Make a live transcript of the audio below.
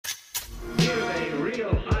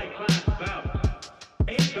real high-class stuff.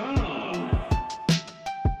 It's on.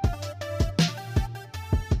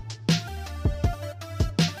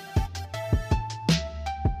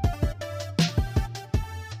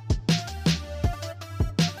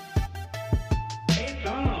 It's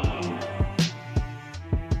on.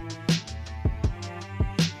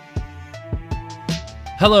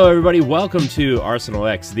 Hello, everybody. Welcome to Arsenal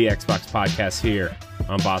X, the Xbox podcast here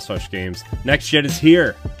on Boss Rush Games. Next Gen is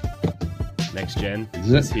here. Next Gen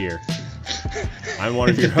is here. I'm one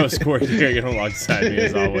of your hosts, Corey Kerrigan. Alongside me,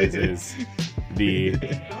 as always, is the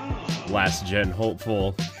last gen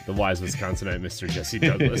hopeful, the wise Wisconsinite, Mr. Jesse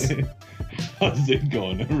Douglas. How's it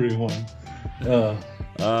going, everyone?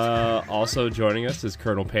 Also joining us is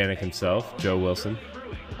Colonel Panic himself, Joe Wilson.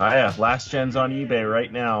 Yeah, last gen's on eBay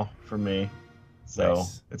right now for me, so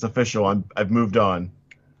Nice. It's official. I've moved on.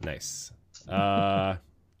 Nice.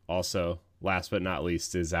 Also, last but not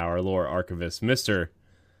least, is our lore archivist, Mr.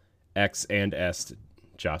 X and S,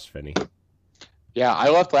 Josh Finney. Yeah, I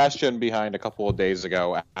left Last Gen behind a couple of days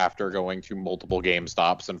ago after going to multiple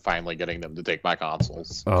GameStops and finally getting them to take my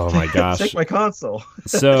consoles. Oh my gosh. Take my console.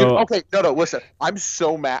 So Okay, no, listen. I'm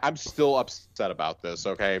so mad. I'm still upset about this,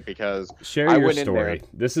 okay? Because share I your went in story. there.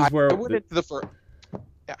 This is where I went into the first.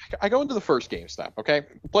 I go into the first GameStop, okay?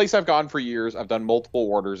 Place I've gone for years. I've done multiple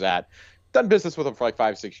orders at. Done business with them for like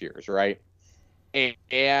 5-6 years, right?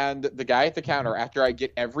 And the guy at the counter, after I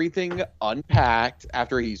get everything unpacked,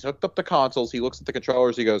 after he's hooked up the consoles, he looks at the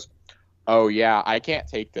controllers, he goes, "Oh yeah, I can't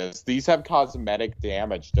take this. These have cosmetic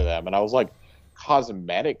damage to them." And I was like,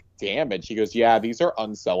 "Cosmetic damage?" He goes, "Yeah, these are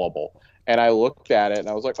unsellable." And I looked at it and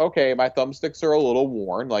I was like, okay, my thumbsticks are a little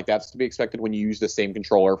worn. Like, that's to be expected when you use the same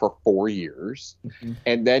controller for 4 years. Mhm.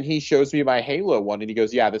 And then he shows me my Halo one and he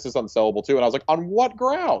goes, "Yeah, this is unsellable too." And I was like, "On what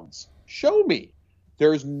grounds? Show me."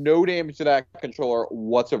 There's no damage to that controller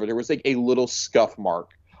whatsoever. There was like a little scuff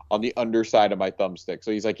mark on the underside of my thumbstick. So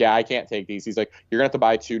he's like, "Yeah, I can't take these." He's like, "You're going to have to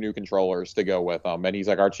buy 2 new controllers to go with them." And he's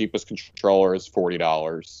like, "Our cheapest controller is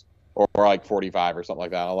 $40 or like 45 or something like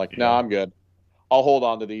that." I'm like, "No, Yeah. I'm good. I'll hold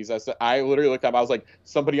on to these." I literally looked up. I was like,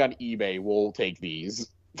 somebody on eBay will take these.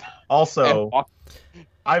 Also, And-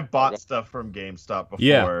 I've bought stuff from GameStop before.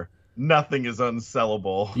 Yeah. Nothing is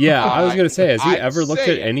unsellable. Yeah, I was going to say, has he I'm ever looked at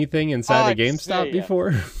saying- anything inside I'm a GameStop saying-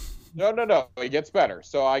 before? No. It gets better.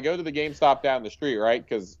 So I go to the GameStop down the street, right?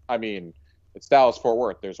 Because, I mean, it's Dallas Fort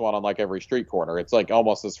Worth. There's one on like every street corner. It's like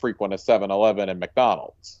almost as frequent as 7-Eleven and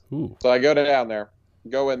McDonald's. Ooh. So I go down there,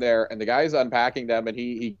 go in there, and the guy's unpacking them, and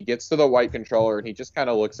he gets to the white controller, and he just kind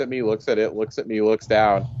of looks at me, looks at it, looks at me, looks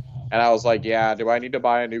down. And I was like, "Yeah, do I need to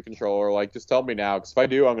buy a new controller? Like, just tell me now, because if I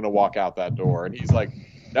do, I'm going to walk out that door." And he's like,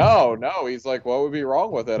 no. He's like, "What would be wrong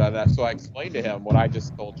with it?" And so I explained to him what I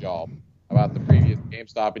just told y'all about the previous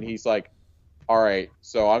GameStop, and he's like, "All right,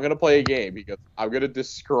 so I'm going to play a game." He goes, "I'm going to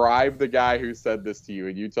describe the guy who said this to you,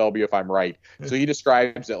 and you tell me if I'm right." So he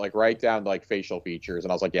describes it, like, right down to, like, facial features,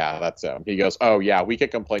 and I was like, "Yeah, that's him." He goes, "Oh, yeah, we get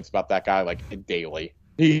complaints about that guy, like, daily.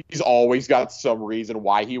 He's always got some reason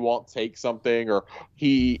why he won't take something, or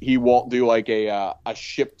he won't do like a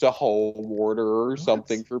ship to home order or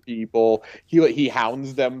something for people. He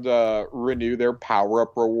hounds them to renew their power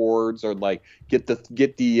up rewards, or like get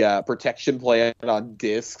the protection plan on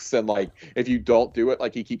discs, and like if you don't do it,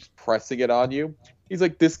 like he keeps pressing it on you." He's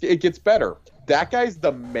like, it gets better." That guy's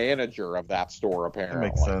the manager of that store, That apparently.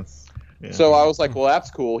 makes sense. Yeah. So I was like, well,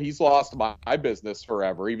 that's cool. He's lost my business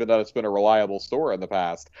forever, even though it's been a reliable store in the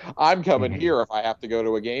past. I'm coming here if I have to go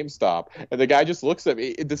to a GameStop. And the guy just looks at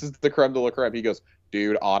me. This is the creme de la creme. He goes,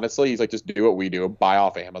 "Dude, honestly," he's like, "just do what we do. Buy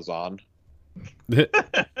off Amazon."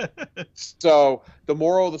 So the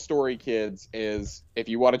moral of the story, kids, is if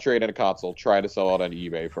you want to trade in a console, try to sell it on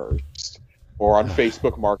eBay first, or on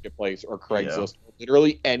Facebook Marketplace, or Craigslist,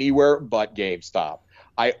 literally anywhere but GameStop.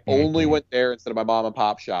 I only went there instead of my mom and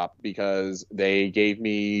pop shop because they gave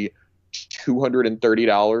me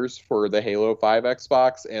 $230 for the Halo 5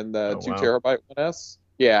 Xbox and the 2 wow. terabyte 1S.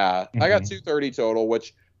 Yeah, I got $230 total,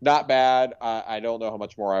 which not bad. I don't know how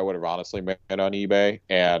much more I would have honestly made on eBay.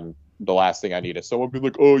 And the last thing I need is someone being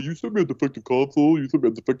like, "Oh, you sent me a defective console. You sent me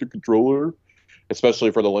a defective controller,"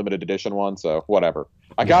 especially for the limited edition one. So whatever.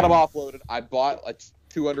 I got them offloaded. I bought a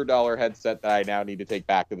 $200 headset that I now need to take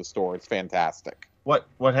back to the store. It's fantastic. What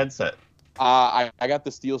headset? I got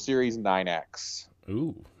the SteelSeries 9X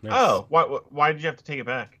Ooh. Nice. Oh, why did you have to take it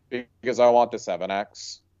back? because I want the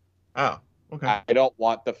 7X. Oh, okay. I don't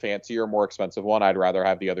want the fancier, more expensive one. I'd rather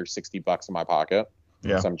have the other $60 in my pocket. Yeah.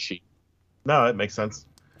 Because I'm cheap. No, it makes sense.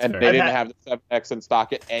 And Fair. they didn't have the 7X in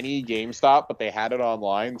stock at any GameStop, but they had it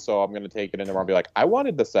online, so I'm going to take it in there and be like, "I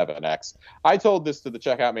wanted the 7X." I told this to the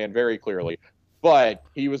checkout man very clearly. but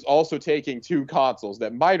he was also taking 2 consoles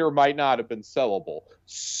that might or might not have been sellable.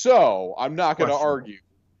 So I'm not going to argue.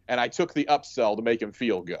 And I took the upsell to make him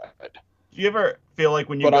feel good. Do you ever feel like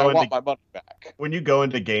when you But I go want into my money back. when you go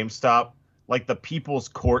into GameStop, like the People's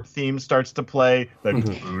Court theme starts to play, like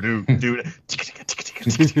and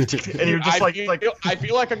you're just I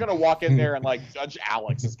feel like I'm gonna walk in there and like Judge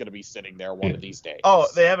Alex is gonna be sitting there one of these days. oh,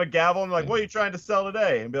 they have a gavel and like, what are you trying to sell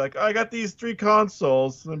today? And be like, I got these 3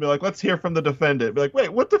 consoles. And be like, let's hear from the defendant. Be like, wait,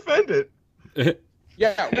 what defendant?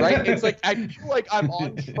 Yeah, right. It's like I feel like I'm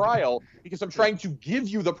on trial because I'm trying to give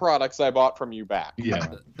you the products I bought from you back.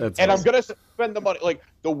 Yeah. That's And I'm awesome. gonna spend the money. Like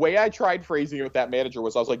the way I tried phrasing it with that manager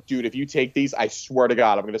was, I was like, dude, if you take these, I swear to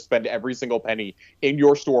God, I'm gonna spend every single penny in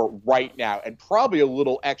your store right now, and probably a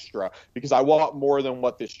little extra because I want more than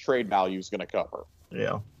what this trade value is gonna cover.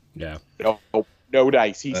 Yeah. Yeah. No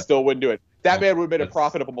dice. He still wouldn't do it. That man would have made a That's-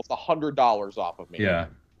 profit of almost $100 off of me. Yeah.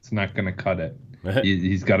 It's not going to cut it.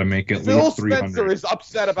 He's got to make at Phil least Spencer 300. is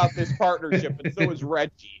upset about this partnership, and so is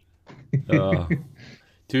Reggie. To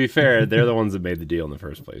be fair, they're the ones that made the deal in the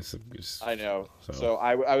first place. I know. So- So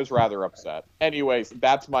I was rather upset. Anyways,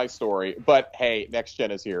 that's my story. But hey, next gen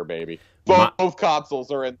is here, baby. Both consoles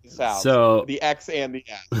are in this house. So- the X and the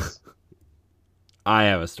S. I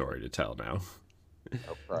have a story to tell now.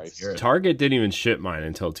 Oh, Christ. hear it. Target didn't even ship mine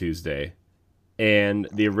until Tuesday, and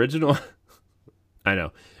the original. I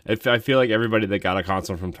know. I feel like everybody that got a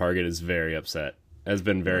console from Target is very upset. Has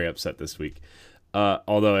been very upset this week.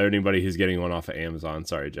 Although anybody who's getting one off of Amazon,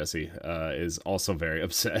 sorry Jesse, is also very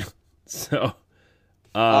upset. So,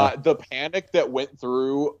 The panic that went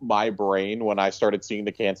through my brain when I started seeing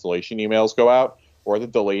the cancellation emails go out or the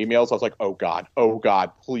delay emails, I was like, oh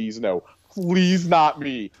God, please no. Please not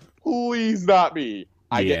me. Please not me.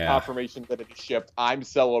 I get Yeah. confirmation that it is shipped. I'm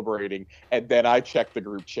celebrating. And then I check the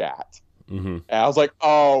group chat. mhm. And I was like,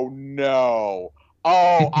 oh no.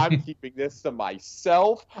 Oh, I'm keeping this to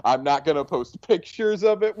myself. I'm not going to post pictures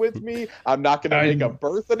of it with me. I'm not going to make a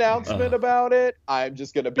birth announcement about it. I'm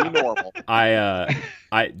just going to be normal.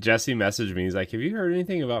 Jesse messaged me. He's like, "Have you heard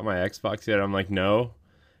anything about my Xbox yet?" I'm like, "No."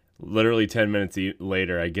 Literally 10 minutes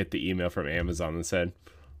later, I get the email from Amazon that said,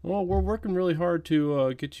 "Well, we're working really hard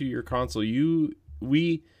to get you your console.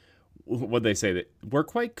 What'd they say? That we're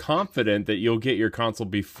quite confident that you'll get your console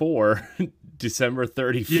before December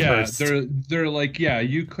 31st." Yeah, they're like, yeah,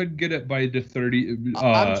 you could get it by the 30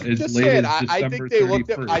 I'm as just late saying, as I December think they looked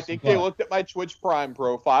 31st. at they looked at my Twitch Prime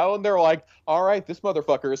profile and they're like, all right, this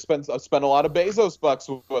motherfucker has spent a lot of Bezos bucks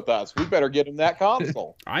with us. We better get him that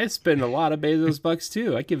console. I spend a lot of Bezos bucks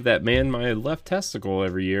too. I give that man my left testicle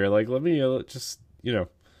every year. Like, let me just, Yeah.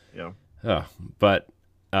 but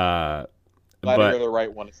Glad you're the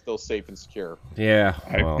right one. It's still safe and secure. yeah,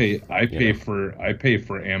 I well, pay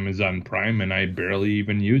for Amazon Prime and I barely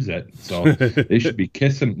even use it. So they should be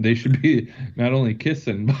kissing. They should be not only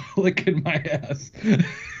kissing but licking my ass.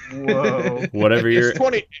 Whoa. whatever It's you're.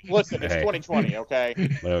 20. Listen, it's Hey. 2020. Okay.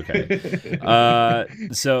 Okay.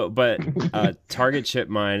 Target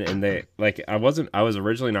shipped mine, and they I was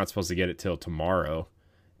originally not supposed to get it till tomorrow,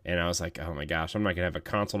 and I was like, oh my gosh, I'm not gonna have a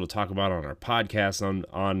console to talk about on our podcast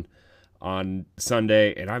on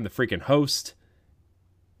Sunday, and I'm the freaking host.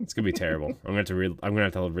 It's gonna be terrible. I'm gonna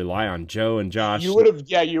have to rely on Joe and Josh. You would have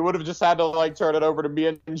just had to like turn it over to me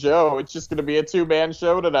and Joe. It's just gonna be a 2-man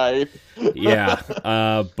show tonight. Yeah.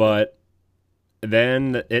 But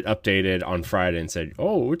then it updated on Friday and said,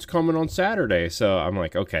 oh, it's coming on Saturday. So I'm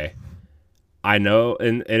like, okay. I know,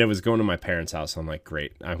 and it was going to my parents' house. So I'm like,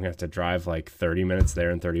 great. I'm going to have to drive like 30 minutes there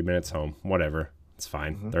and 30 minutes home. Whatever. It's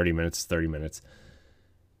fine. 30 minutes, 30 minutes.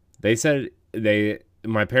 They said,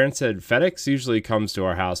 my parents said FedEx usually comes to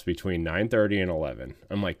our house between 9:30 and 11.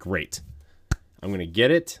 I'm like, great. I'm going to get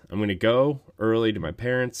it. I'm going to go early to my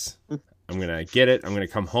parents. I'm going to get it. I'm going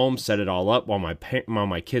to come home, set it all up while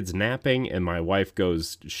my kid's napping and my wife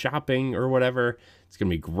goes shopping or whatever. It's going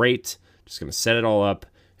to be great. Just going to set it all up.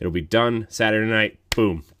 It'll be done Saturday night.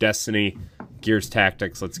 Boom. Destiny. Gears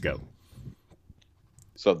Tactics. Let's go.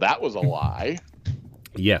 So that was a lie.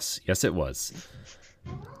 Yes, it was.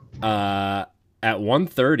 At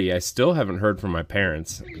 1:30, I still haven't heard from my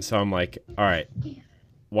parents. So I'm like, all right,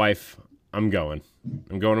 wife, I'm going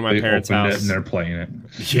to my parents' opened house. it and they're playing it.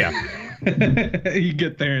 Yeah. You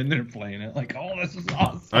get there and they're playing it. Like, oh, this is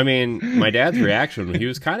awesome. I mean, my dad's reaction, he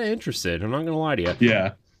was kind of interested. I'm not going to lie to you.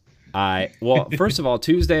 Yeah. Well, first of all,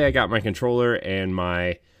 Tuesday I got my controller and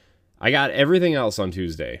I got everything else on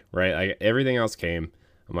Tuesday, right? Everything else came.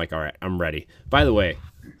 I'm like, all right, I'm ready. By the way,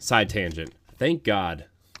 side tangent. Thank God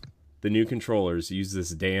the new controllers use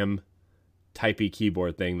this damn Type-E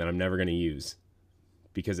keyboard thing that I'm never going to use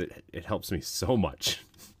because it helps me so much.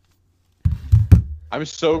 I'm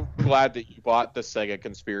so glad that you bought the Sega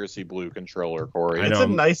Conspiracy Blue controller, Corey. I It's know. a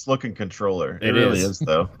nice looking controller. It It really is. is,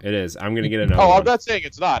 though. It is. I'm gonna get another Oh, one. I'm not saying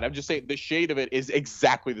it's not. I'm just saying the shade of it is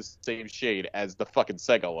exactly the same shade as the fucking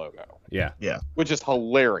Sega logo, Yeah. which is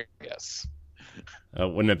hilarious.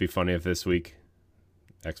 Wouldn't it be funny if this week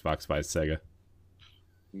Xbox buys Sega?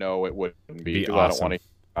 No, it wouldn't be Be because awesome.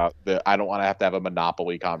 I don't want to have a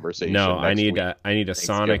monopoly conversation. No, I next need week. a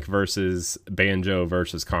Sonic versus Banjo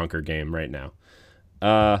versus Conker game right now.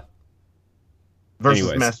 Versus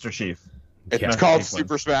Anyways. Master Chief. It's Yeah. called Sequence.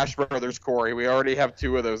 Super Smash Brothers, Corey. We already have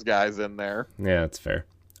 2 of those guys in there. Yeah, that's fair.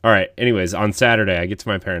 All right. Anyways, on Saturday, I get to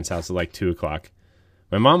my parents' house at like 2:00.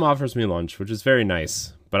 My mom offers me lunch, which is very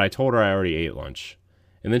nice, but I told her I already ate lunch.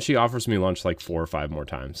 And then she offers me lunch like 4 or 5 more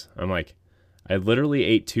times. I'm like, I literally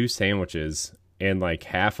ate 2 sandwiches and like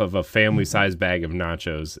half of a family-sized bag of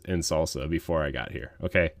nachos and salsa before I got here.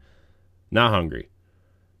 Okay? Not hungry.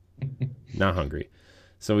 Not hungry.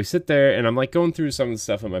 So we sit there, and I'm like going through some of the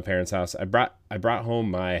stuff at my parents' house. I brought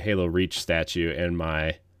home my Halo Reach statue and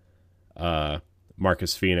my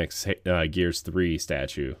Marcus Phoenix Gears 3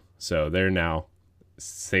 statue. So they're now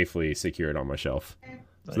safely secured on my shelf.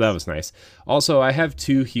 So that was nice. Also, I have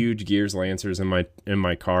 2 huge Gears Lancers in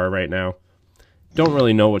my car right now. Don't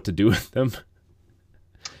really know what to do with them.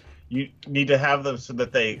 You need to have them so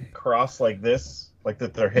that they cross like this, like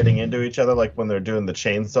that they're hitting into each other, like when they're doing the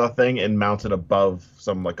chainsaw thing, and mounted above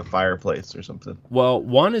some like a fireplace or something. Well,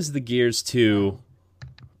 one is the Gears 2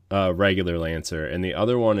 regular Lancer, and the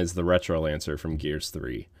other one is the Retro Lancer from Gears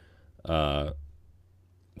 3. So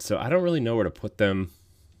I don't really know where to put them.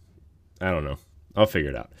 I don't know. I'll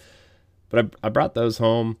figure it out. But I brought those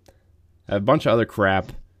home. I have a bunch of other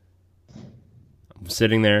crap. I'm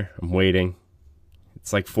sitting there. I'm waiting.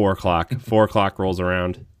 It's like 4 o'clock. 4 o'clock rolls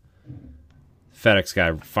around. FedEx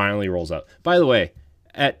guy finally rolls up. By the way,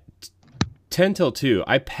 at 10 till 2,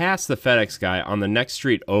 I passed the FedEx guy on the next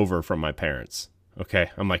street over from my parents. Okay,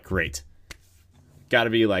 I'm like, great. Got to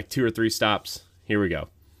be like 2 or 3 stops. Here we go.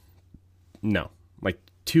 No, like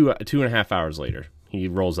 2.5 hours later, he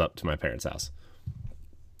rolls up to my parents' house.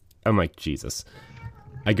 I'm like, Jesus.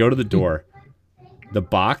 I go to the door. The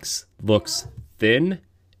box looks thin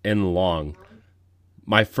and long.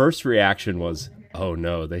 My first reaction was, oh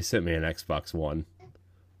no, they sent me an Xbox One.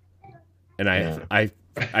 And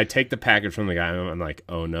I take the package from the guy, and I'm like,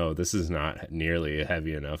 oh no, this is not nearly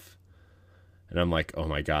heavy enough. And I'm like, oh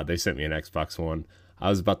my God, they sent me an Xbox One. I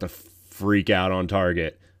was about to freak out on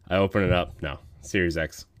Target. I open it up. No, Series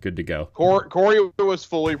X, good to go. Corey was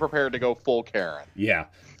fully prepared to go full Karen. Yeah.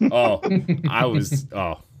 Oh, I was.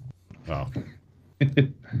 Oh.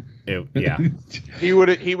 Yeah. He would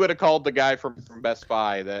have called the guy from Best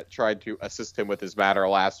Buy that tried to assist him with his matter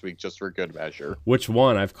last week just for good measure. Which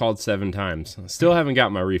one? I've called 7 times. Still haven't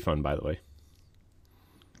got my refund, by the way.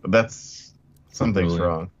 That's something's Really?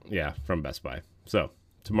 wrong. Yeah, from Best Buy. So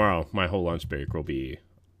tomorrow, my whole lunch break will be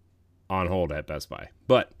on hold at Best Buy.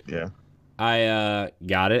 But Yeah. I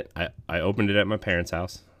got it. I opened it at my parents'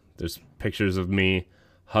 house. There's pictures of me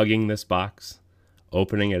hugging this box,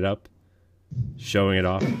 opening it up, showing it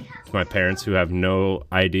off to my parents who have no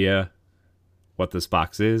idea what this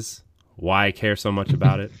box is, why I care so much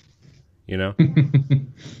about it, you know?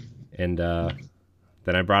 And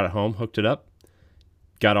then I brought it home, hooked it up,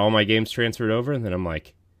 got all my games transferred over, and then I'm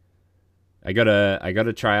like, I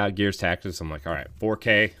gotta try out Gears Tactics. I'm like, all right,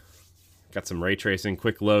 4K, got some ray tracing,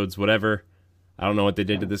 quick loads, whatever. I don't know what they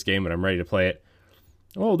did to this game, but I'm ready to play it.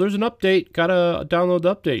 Oh, there's an update. Gotta download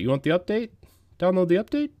the update. You want the update? Download the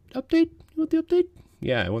update? Update? You want the update?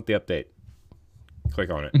 Yeah, I want the update. Click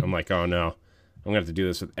on it. I'm like, oh no. I'm gonna have to do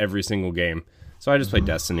this with every single game. So I just played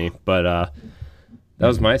Destiny, but that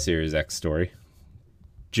was my Series X story.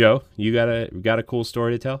 Joe, you got a cool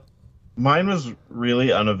story to tell? Mine was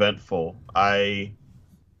really uneventful. I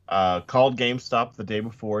called GameStop the day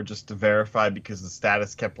before just to verify because the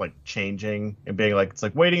status kept like changing and being like, it's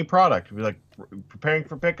like waiting product. It'd be like preparing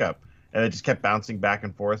for pickup. And it just kept bouncing back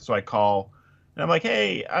and forth. So I call and I'm like,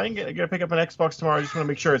 hey, I'm gonna pick up an Xbox tomorrow. I just want to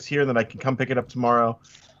make sure it's here and then I can come pick it up tomorrow.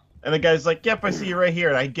 And the guy's like, yep, I see you right here.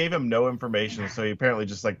 And I gave him no information. So he apparently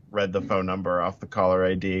just like read the phone number off the caller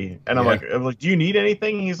ID. And I'm like, do you need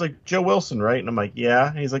anything? And he's like, Joe Wilson, right? And I'm like, yeah.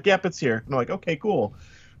 And he's like, yep, it's here. And I'm like, okay, cool.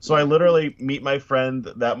 So I literally meet my friend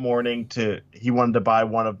that morning he wanted to buy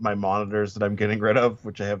one of my monitors that I'm getting rid of,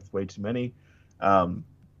 which I have way too many.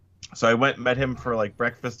 So I went and met him for like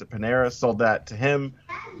breakfast at Panera, sold that to him,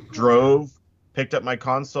 drove, picked up my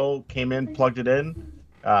console, came in, plugged it in,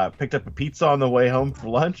 picked up a pizza on the way home for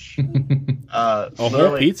lunch. A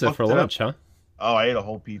whole pizza for lunch, huh? Oh, I ate a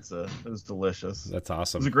whole pizza. It was delicious. That's It was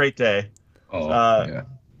awesome. a great day. Oh, Uh, yeah.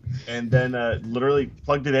 and then literally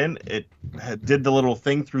plugged it in. It did the little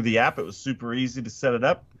thing through the app. It was super easy to set it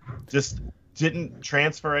up. Just didn't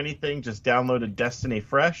transfer anything. Just downloaded Destiny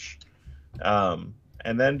fresh, and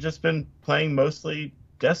then just been playing mostly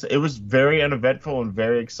Destiny. It was very uneventful and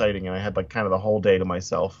very exciting, and I had like kind of the whole day to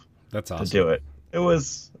myself. That's awesome. To do it. It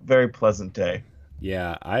was a very pleasant day.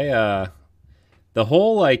 Yeah, the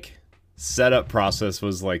whole like setup process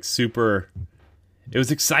was like super. It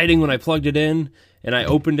was exciting when I plugged it in and I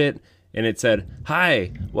opened it and it said,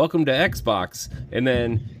 "Hi, welcome to Xbox," and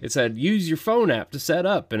then it said, "Use your phone app to set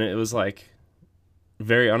up," and it was like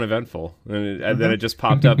very uneventful. And then it just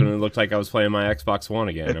popped up and it looked like I was playing my Xbox One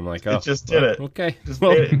again. I'm like, oh, it just did it. Okay.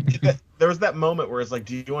 There was that moment where it's like,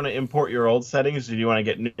 do you want to import your old settings or do you want to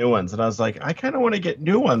get new ones? And I was like, I kind of want to get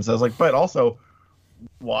new ones. I was like, but also,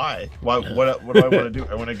 why? What do I want to do?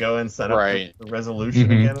 I want to go and set up the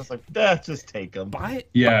resolution again. I was like, just take them.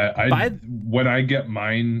 When I get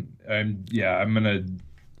mine, I'm gonna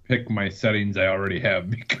pick my settings I already have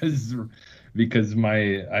because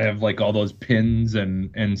I have like all those pins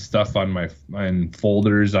and stuff on my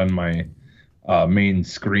folders on my main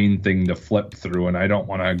screen thing to flip through, and I don't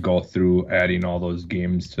want to go through adding all those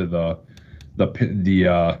games to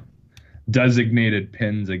the designated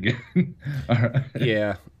pins again.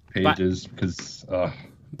 Yeah. Pages, because.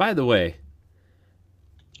 By the way,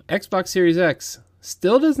 Xbox Series X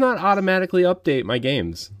still does not automatically update my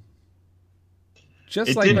games.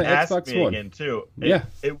 Just like my Xbox One. Again too.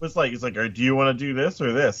 It was like, it's like, do you want to do this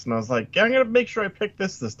or this? And I was like, I'm gonna make sure I pick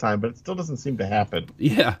this time, but it still doesn't seem to happen.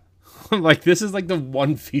 Yeah. Like, this is like the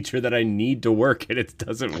one feature that I need to work, and it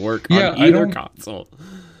doesn't work on either console.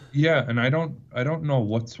 Yeah, and I don't know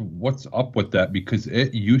what's up with that, because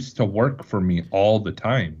it used to work for me all the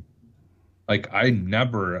time. Like, I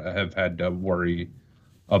never have had to worry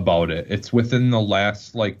about it. It's within the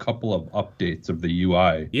last like couple of updates of the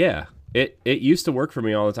UI. Yeah. It used to work for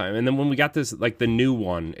me all the time, and then when we got this, like the new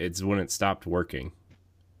one, it's when it stopped working,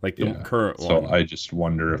 like the current one. So I just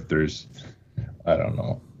wonder if there's, I don't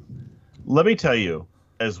know. Let me tell you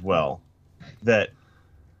as well that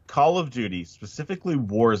Call of Duty, specifically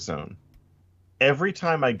Warzone, every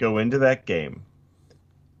time I go into that game,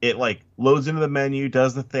 it like loads into the menu,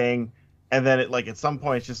 does the thing, and then it like at some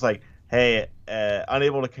point it's just like, hey,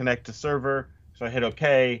 unable to connect to server. So I hit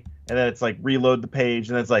OK, and then it's like reload the page,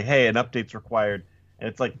 and then it's like, hey, an update's required, and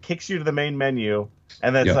it's like kicks you to the main menu,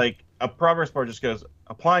 and then it's like a progress bar just goes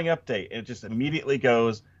applying update, and it just immediately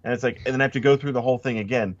goes, and it's like, and then I have to go through the whole thing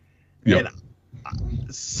again. And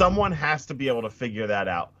someone has to be able to figure that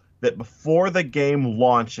out. That before the game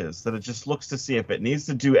launches, that it just looks to see if it needs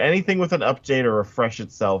to do anything with an update or refresh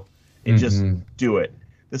itself, and just do it.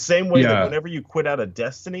 The same way that whenever you quit out of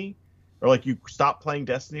Destiny, or like you stop playing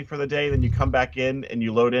Destiny for the day, then you come back in and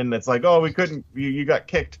you load in, and it's like, oh, we couldn't, you got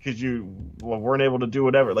kicked because you weren't able to do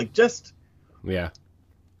whatever. Like, just like,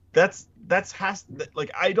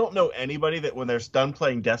 I don't know anybody that when they're done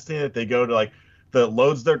playing Destiny that they go to like that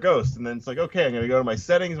loads their Ghost, and then it's like, okay, I'm gonna go to my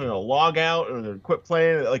settings, I'm gonna log out, and I'm gonna quit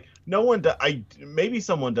playing. Like, no one does. Maybe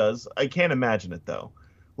someone does. I can't imagine it though.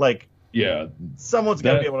 Like, someone's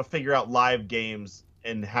gotta be able to figure out live games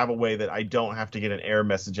and have a way that I don't have to get an error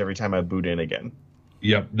message every time I boot in again.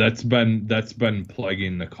 Yep, that's been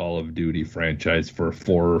plaguing the Call of Duty franchise for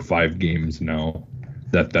 4 or 5 games now.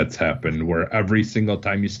 That's happened, where every single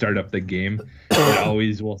time you start up the game, it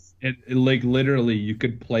always will. It like literally, you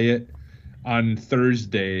could play it on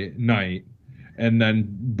Thursday night and then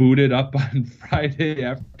boot it up on Friday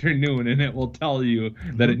afternoon, and it will tell you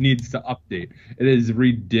that it needs to update. It is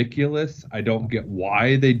ridiculous. I don't get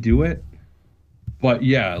why they do it. But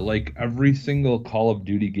yeah, like every single Call of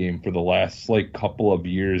Duty game for the last like couple of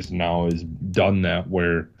years now has done that,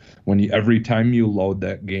 where every time you load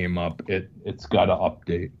that game up, it's got to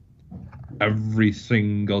update every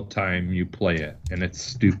single time you play it, and it's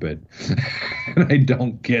stupid. And I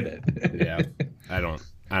don't get it. Yeah, I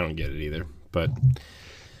don't get it either. But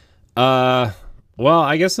well,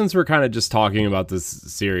 I guess since we're kind of just talking about this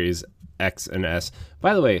Series X and S.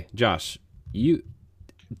 By the way, Josh, Corey,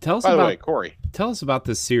 tell us about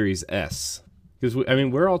the Series S, because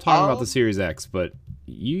we're all talking about the Series X, but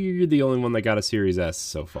you're the only one that got a Series S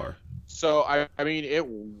so far. So I mean, it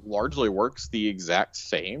largely works the exact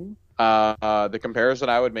same. The comparison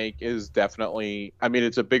I would make is definitely, I mean,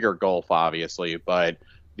 it's a bigger gulf, obviously, but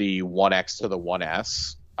the 1X to the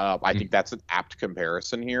 1S, I think that's an apt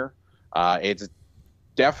comparison here. It's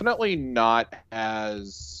definitely not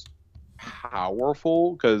as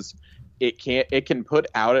powerful, because it can put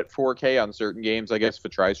out at 4K on certain games, I guess, if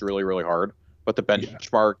it tries really, really hard. But the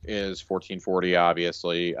benchmark is 1440,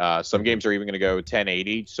 obviously. Some games are even going to go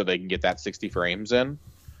 1080 so they can get that 60 frames in.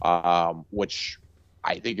 which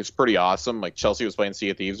I think is pretty awesome. Like Chelsea was playing Sea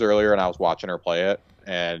of Thieves earlier, and I was watching her play it,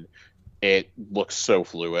 and it looks so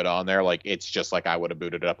fluid on there. Like it's just like I would have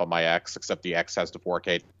booted it up on my X, except the X has the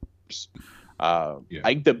 4K. I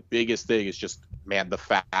think the biggest thing is just, man, the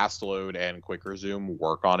fast load and quick resume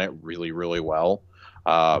work on it really, really well.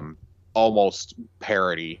 Almost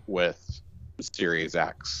parity with Series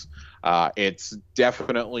X. It's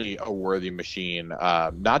definitely a worthy machine,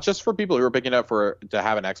 not just for people who are picking up to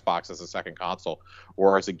have an Xbox as a second console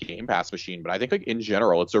or as a Game Pass machine, but I think like in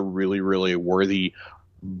general, it's a really, really worthy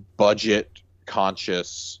budget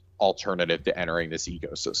conscious alternative to entering this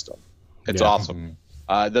ecosystem. It's awesome.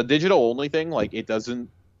 The digital only thing, like it doesn't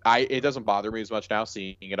bother me as much now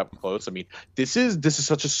seeing it up close. I mean, this is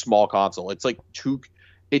such a small console. It's like two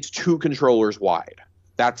controllers wide.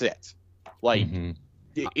 That's it. Like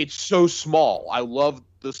it's so small. I love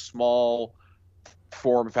the small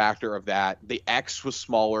form factor of that. The X was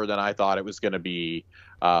smaller than I thought it was going to be.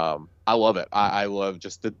 I love it. I love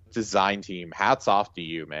just the design team. Hats off to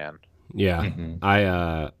you, man.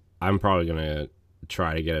 Yeah. I'm probably going to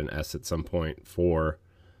try to get an S at some point for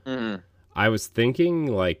I was thinking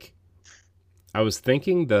the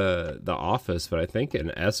Office, but I think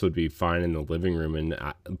an S would be fine in the living room and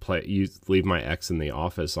leave my X in the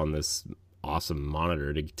office on this awesome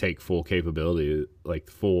monitor to take full capability, like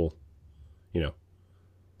full,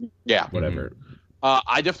 whatever.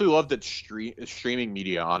 I definitely love that streaming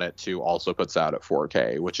media on it too also puts out at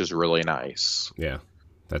 4K, which is really nice. Yeah.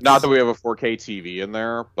 Not that we have a 4K TV in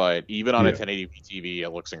there, but even on a 1080p TV, it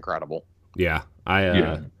looks incredible. Yeah.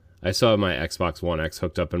 I still have my Xbox One X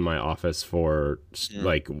hooked up in my office for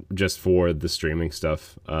like just for the streaming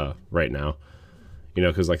stuff right now.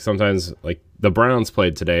 Because like sometimes like the Browns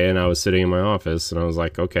played today and I was sitting in my office and I was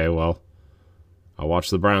like, okay, well, I'll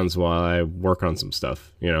watch the Browns while I work on some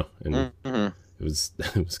stuff, and it was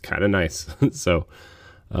kind of nice. So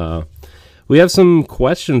we have some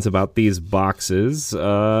questions about these boxes.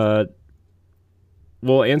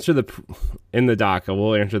 We'll answer in the doc.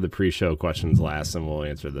 We'll answer the pre-show questions last, and we'll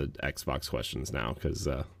answer the Xbox questions now because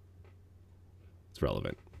it's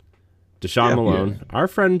relevant. Deshaun Malone, our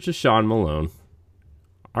friend Deshaun Malone,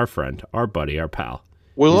 our friend, our buddy, our pal.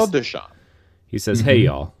 We love Deshaun. He says, "Hey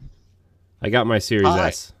y'all, I got my Series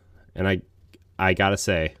S, and I gotta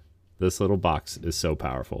say, this little box is so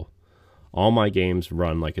powerful. All my games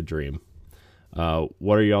run like a dream.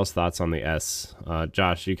 What are y'all's thoughts on the S?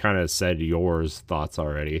 Josh, you kind of said yours thoughts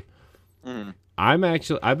already. I've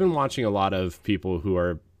been watching a lot of people who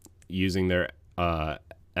are using their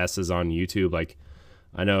S's on YouTube. Like,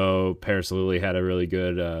 I know Paris Lily had a really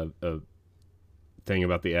good thing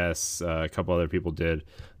about the S. A couple other people did.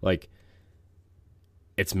 Like,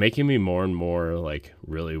 it's making me more and more like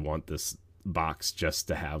really want this box just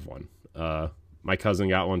to have one. My cousin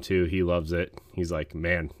got one too. He loves it. He's like,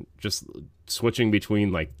 man, just switching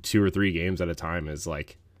between like 2 or 3 games at a time is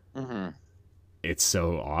like, it's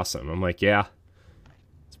so awesome. I'm like, yeah,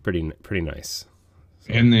 it's pretty nice.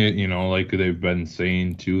 So. And like they've been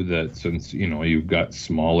saying too, that since you've got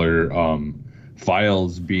smaller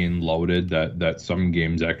files being loaded, that some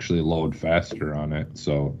games actually load faster on it.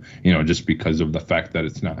 So just because of the fact that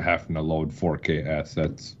it's not having to load 4K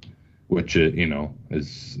assets, which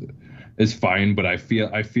is fine, but I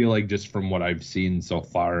feel like just from what I've seen so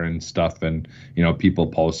far and stuff, and people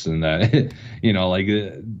posting that, like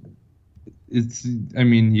it's, I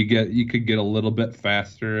mean, you could get a little bit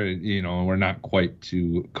faster, we're not quite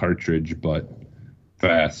to cartridge but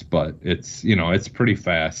fast, but it's it's pretty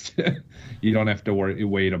fast. You don't have to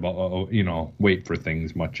wait for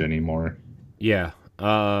things much anymore. Yeah.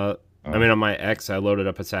 I mean, on my X, I loaded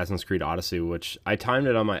up Assassin's Creed Odyssey, which I timed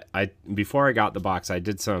it on before I got the box. I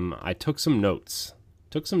took some notes,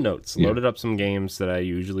 loaded up some games that I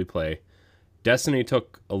usually play. Destiny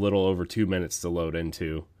took a little over 2 minutes to load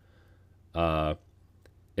into.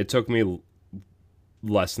 It took me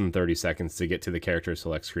less than 30 seconds to get to the character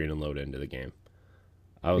select screen and load into the game.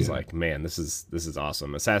 I was like, man, this is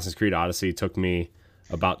awesome. Assassin's Creed Odyssey took me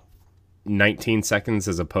about 19 seconds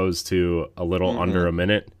as opposed to a little under a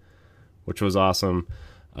minute, which was awesome.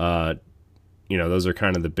 Those are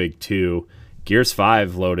kind of the big two. Gears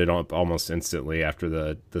 5 loaded up almost instantly after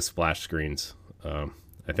the splash screens. I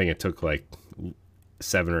think it took like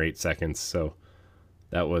 7 or 8 seconds, so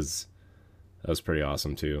that was pretty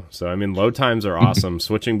awesome too. So I mean, load times are awesome.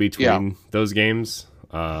 Switching between those games,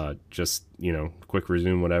 just quick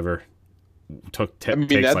resume, whatever,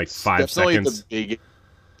 takes like 5 seconds.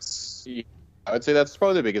 I would say that's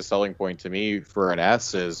probably the biggest selling point to me for an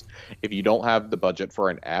S is if you don't have the budget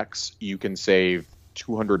for an X, you can save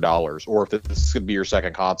 $200, or if this is going to be your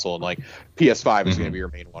second console, and like PS5 is going to be your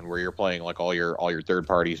main one where you're playing like all your third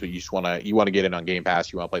parties, but you want to get in on Game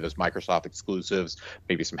Pass, you want to play those Microsoft exclusives,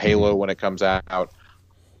 maybe some Halo when it comes out.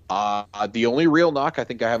 The only real knock I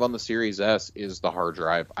think I have on the Series S is the hard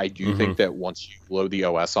drive. I do think that once you load the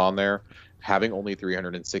OS on there, having only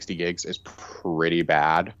 360 gigs is pretty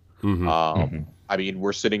bad. I mean,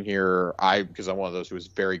 we're sitting here, because I'm one of those who is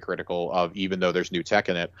very critical of, even though there's new tech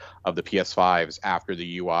in it, of the PS5s. After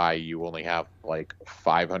the UI, you only have like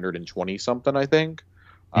 520 something, I think.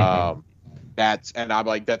 And I'm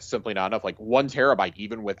like, that's simply not enough. Like 1 terabyte,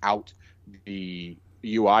 even without the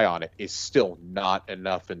UI on it, is still not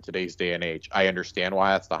enough in today's day and age. I understand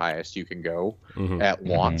why that's the highest you can go at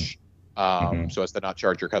launch, so as to not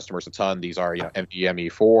charge your customers a ton. These are,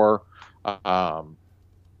 NVMe 4,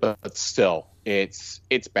 but still, it's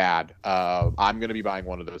bad. I'm going to be buying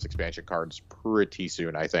one of those expansion cards pretty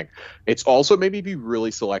soon, I think. It's also maybe be really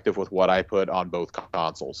selective with what I put on both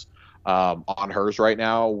consoles. On hers right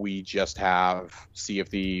now, we just have Sea of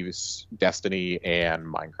Thieves, Destiny, and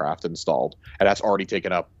Minecraft installed, and that's already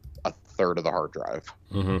taken up a third of the hard drive.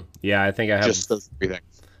 Yeah, I think I have just those 3 things.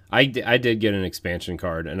 I did get an expansion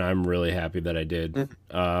card, and I'm really happy that I did.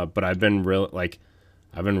 But I've been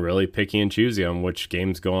really picky and choosy on which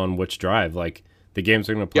games go on which drive. Like, the games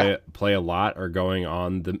I'm going to play a lot are going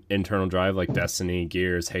on the internal drive, like Destiny,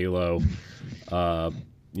 Gears, Halo.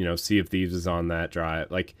 Sea of Thieves is on that drive.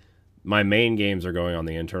 Like, my main games are going on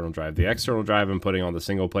the internal drive. The external drive, I'm putting on the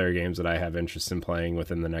single player games that I have interest in playing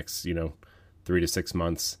within the next 3 to 6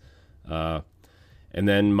 months. And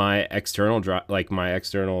then my external drive, like my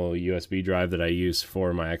external USB drive that I use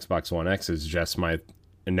for my Xbox One X, is just my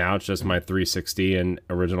 360 and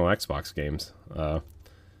original Xbox games,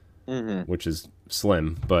 which is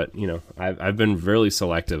slim. But I've been really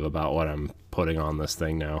selective about what I'm putting on this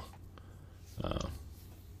thing now.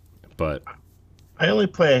 But I only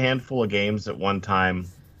play a handful of games at one time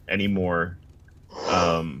anymore.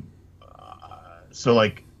 So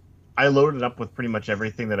like, I loaded up with pretty much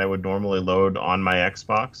everything that I would normally load on my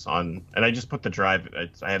Xbox and I just put the drive.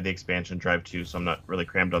 I have the expansion drive too, so I'm not really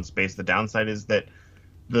crammed on space. The downside is that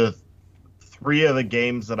the 3 of the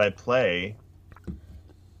games that I play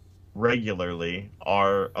regularly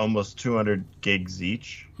are almost 200 gigs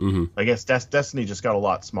each. I guess Destiny just got a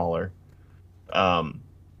lot smaller.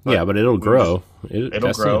 But it'll grow.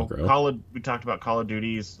 It'll grow. We talked about Call of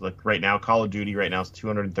Duty's, like right now. Call of Duty right now is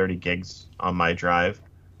 230 gigs on my drive,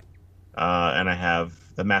 and I have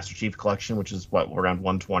the Master Chief Collection, which is around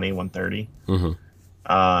 120, 130,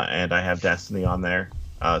 and I have Destiny on there.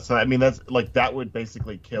 So I mean, that would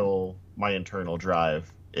basically kill my internal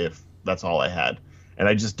drive if that's all I had, and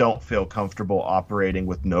I just don't feel comfortable operating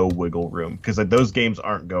with no wiggle room, because those games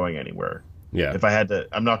aren't going anywhere. Yeah. If I had to,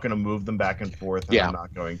 I'm not going to move them back and forth. And I'm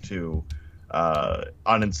not going to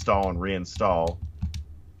uninstall and reinstall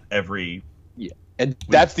every. Yeah, and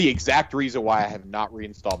that's the exact reason why I have not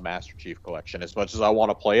reinstalled Master Chief Collection. As much as I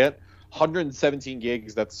want to play it, 117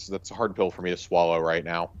 gigs. That's a hard pill for me to swallow right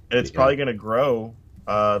now. And it's probably going to grow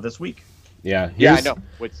this week. Yeah. I know,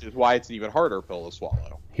 which is why it's an even harder pill to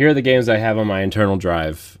swallow. Here are the games I have on my internal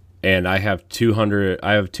drive, and I have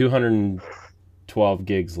 212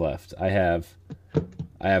 gigs left. I have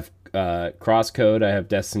Crosscode, I have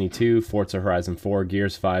Destiny 2, Forza Horizon 4,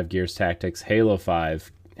 Gears 5, Gears Tactics, Halo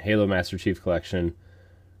 5, Halo Master Chief Collection,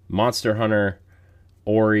 Monster Hunter,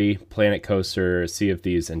 Ori, Planet Coaster, Sea of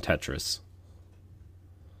Thieves, and Tetris.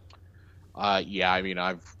 I mean,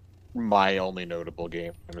 my only notable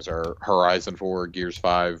games are Horizon 4, Gears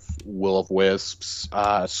 5, Will of Wisps,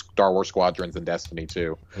 Star Wars Squadrons, and Destiny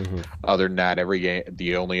 2. Other than that, every game,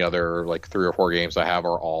 the only other like 3 or 4 games I have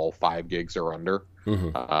are all 5 gigs or under.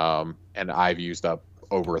 And I've used up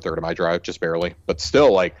over a third of my drive, just barely. But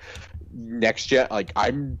still, like, next gen, like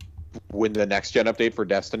when the next gen update for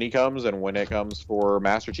Destiny comes and when it comes for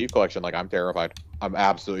Master Chief Collection, like, I'm terrified. I'm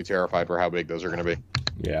absolutely terrified for how big those are going to be.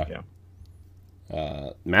 Yeah.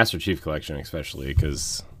 Master Chief Collection especially,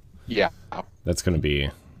 because that's going to be,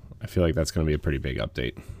 I feel like that's going to be a pretty big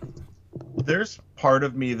update. There's part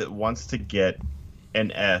of me that wants to get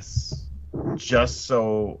an S just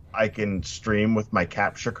so I can stream with my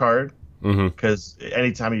capture card, because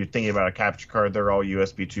anytime you're thinking about a capture card, they're all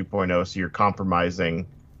USB 2.0, so you're compromising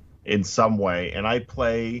in some way. And I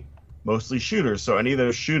play mostly shooters, so any of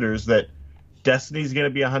those shooters that Destiny's going to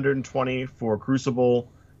be 120 for Crucible,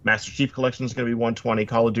 Master Chief Collection is going to be 120.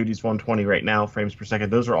 Call of Duty's 120 right now, frames per second.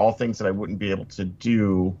 Those are all things that I wouldn't be able to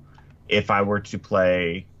do if I were to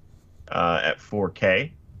play at 4K.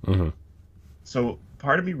 So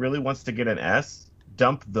part of me really wants to get an S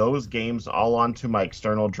dump those games all onto my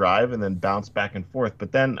external drive and then bounce back and forth.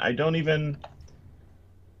 But then I don't think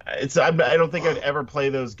I'd ever play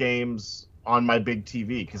those games on my big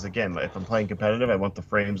TV because, again, if I'm playing competitive, I want the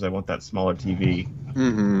frames, I want that smaller TV.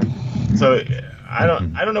 Mm-hmm. So I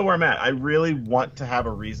don't know where I'm at. I really want to have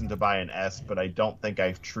a reason to buy an S, but I don't think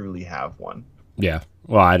I truly have one. Yeah.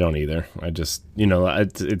 Well, I don't either. I just,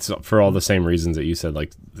 it's for all the same reasons that you said,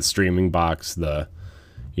 like the streaming box,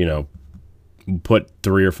 put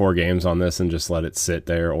 3 or 4 games on this and just let it sit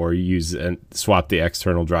there, or use and swap the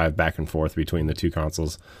external drive back and forth between the two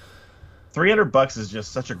consoles. $300 is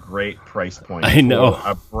just such a great price point. I know. For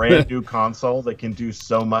a brand new console that can do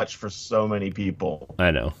so much for so many people.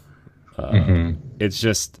 I know. It's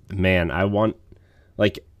just, man, I want,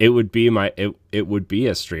 like, it would be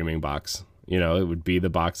a streaming box. It would be the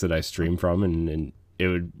box that I stream from, and it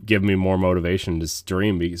would give me more motivation to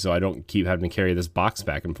stream, so I don't keep having to carry this box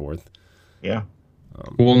back and forth. Yeah.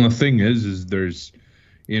 Well, and the thing is there's,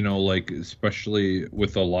 like, especially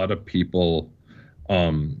with a lot of people,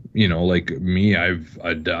 like me, I've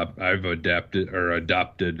adopted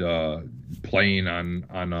playing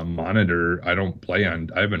on a monitor. I haven't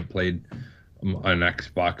played an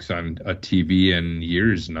Xbox on a TV in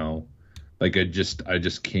years now. Like I just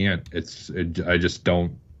can't. I just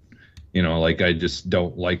don't. Like I just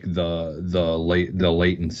don't like the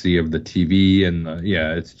latency of the TV, and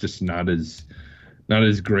it's just not as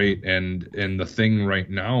great. And the thing right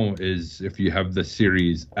now is, if you have the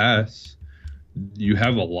Series S, you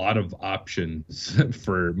have a lot of options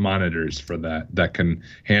for monitors for that can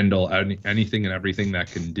handle anything and everything that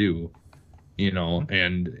can do.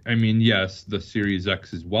 And I mean, yes, the Series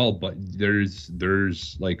X as well, but there's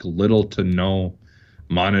like little to no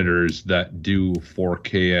monitors that do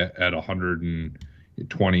 4K at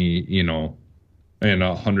 120, and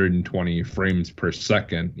 120 frames per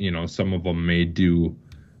second. Some of them may do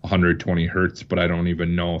 120 hertz, but I don't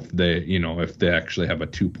even know if they actually have a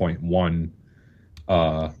 2.1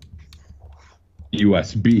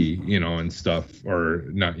 USB, and stuff, or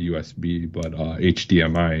not USB, but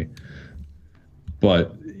HDMI.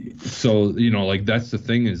 But so, like, that's the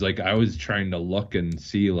thing, is like I was trying to look and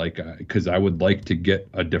see, like, because I would like to get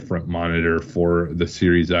a different monitor for the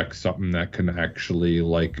Series X, something that can actually,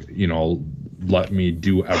 like, let me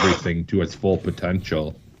do everything to its full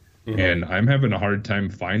potential. Mm-hmm. And I'm having a hard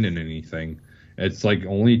time finding anything. It's like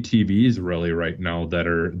only TVs really right now that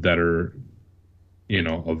are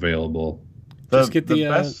available. Just get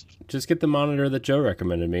the monitor that Joe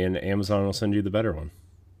recommended me, and Amazon will send you the better one.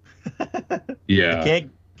 Yeah,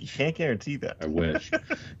 you can't guarantee that. I wish.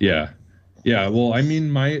 Yeah. Well, I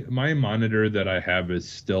mean, my monitor that I have is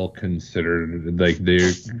still considered, like,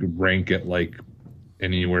 they rank it like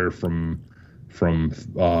anywhere from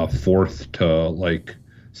 4th to like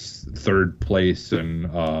 3rd place, and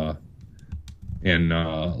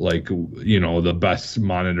like, the best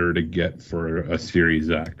monitor to get for a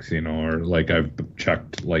Series X, or like I've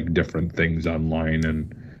checked like different things online,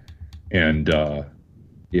 and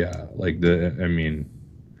like the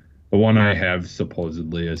one I have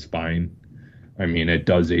supposedly is fine. I mean, it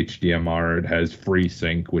does HDMI, it has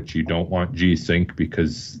FreeSync, which you don't want G-Sync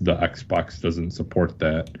because the Xbox doesn't support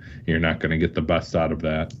that. You're not going to get the best out of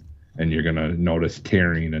that, and you're going to notice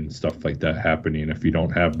tearing and stuff like that happening if you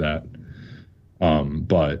don't have that.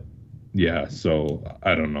 But yeah, so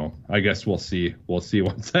I don't know. I guess we'll see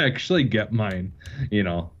once I actually get mine,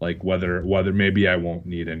 like whether maybe I won't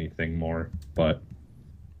need anything more, but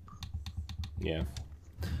yeah.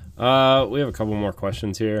 We have a couple more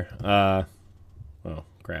questions here. Oh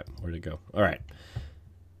crap, where'd it go? All right.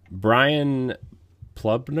 Brian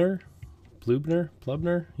Plubner?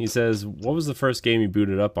 He says, what was the first game you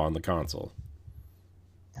booted up on the console?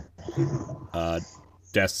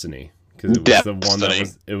 Destiny. Because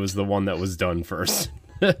it was the one that was done first.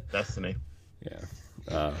 Destiny. Yeah.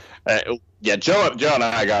 Joe and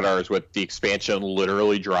I got ours with the expansion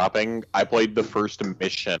literally dropping. I played the first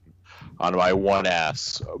mission on my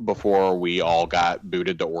 1S before we all got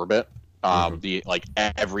booted to Orbit.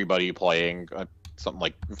 Everybody playing, something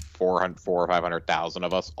like 400 or 500,000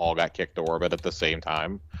 of us all got kicked to Orbit at the same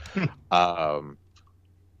time.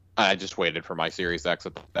 I just waited for my Series X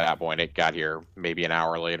at that point. It got here maybe an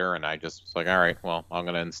hour later, and I just was like, all right, well, I'm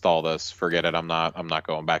going to install this. Forget it. I'm not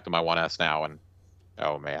going back to my 1S now. And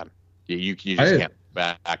oh man, you just can't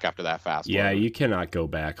back after that fast. Yeah, you cannot go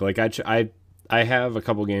back. Like I have a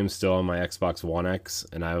couple games still on my Xbox One X,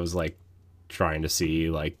 and I was like trying to see,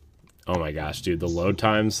 like, oh my gosh, dude, the load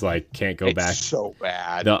times, like, can't go back. So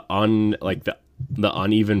bad. The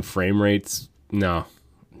uneven frame rates. No.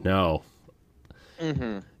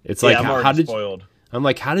 Mm-hmm. It's like, I'm already spoiled. I'm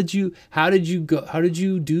like, how did you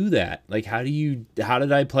do that? Like, how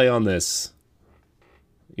did I play on this?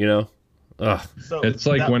 You know? Ugh. So It's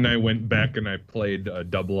like when I went back and I played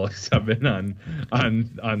 007 on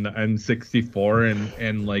the N64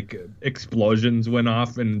 and like explosions went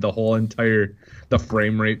off and the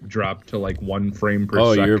frame rate dropped to like 1 frame per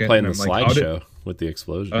second. Oh, you were playing the like, slideshow with the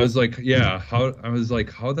explosion. I was like, yeah, how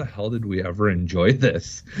the hell did we ever enjoy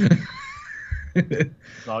this?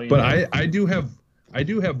 But I do have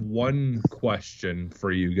one question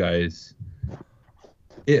for you guys.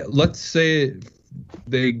 Let's say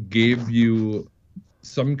they gave you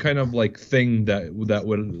some kind of like thing that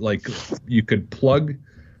would like you could plug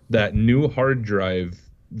that new hard drive,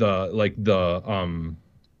 the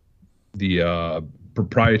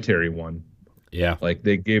proprietary one. Yeah. Like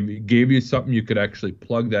they gave you something you could actually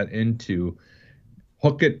plug that into,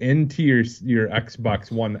 hook it into your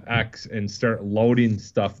Xbox One X and start loading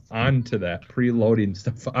stuff onto that, preloading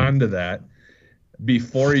stuff onto that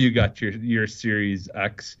before you got your Series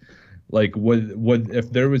X. Like would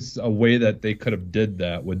if there was a way that they could have did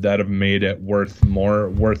that, would that have made it worth the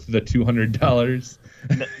 $200?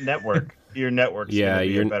 Network. Your network's gonna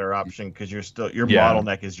be a better option because your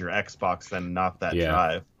bottleneck is your Xbox and not that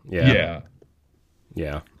drive. Yeah.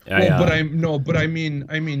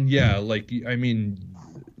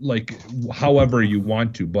 Like however you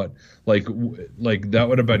want to, but like that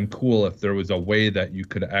would have been cool if there was a way that you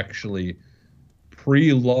could actually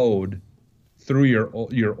preload through your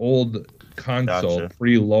old console, Gotcha.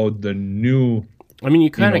 preload the new. I mean,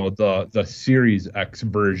 you kind of the Series X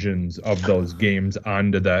versions of those games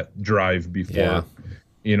onto that drive before,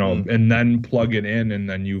 and then plug it in, and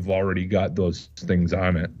then you've already got those things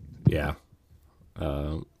on it. Yeah.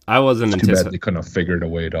 I wasn't Too bad they couldn't have figured a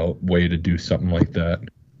way to do something like that.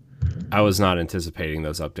 I was not anticipating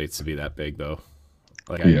those updates to be that big though.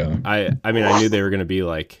 Like Yeah. I mean, I knew they were going to be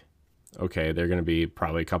like, okay, they're going to be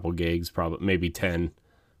probably a couple gigs, probably maybe 10,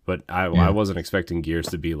 but I wasn't expecting Gears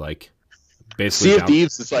to be like basically Sea of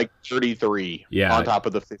Thieves is like 33 Yeah. on top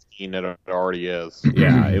of the 15 that it already is.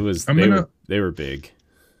 Yeah, it was. They were big.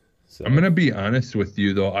 So. I'm gonna be honest with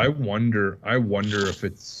you though. I wonder if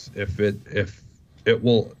it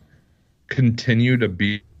will continue to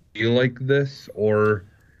be like this, or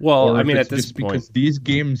I mean, at this just point, because these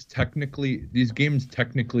games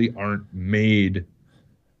technically aren't made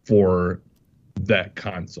for that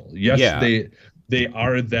console. Yes, they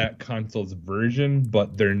are that console's version,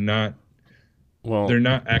 but they're not. Well, they're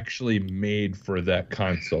not actually made for that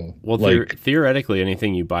console. Well, theoretically,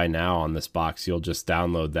 anything you buy now on this box, you'll just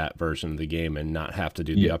download that version of the game and not have to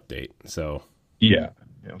do the update. So yeah.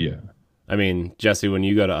 I mean, Jesse, when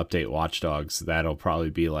you go to update Watch Dogs, that'll probably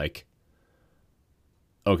be like,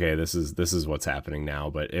 okay, this is what's happening now,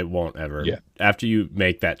 but it won't ever. Yeah. After you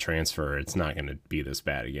make that transfer, it's not going to be this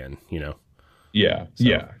bad again, you know. Yeah. So,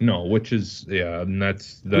 yeah. No, which is and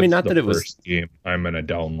that's I mean, not the that it first was game I'm going to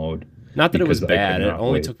download. Not that it was bad. It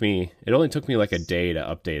only took me like a day to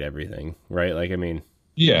update everything, right? Like, I mean,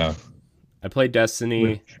 yeah. I played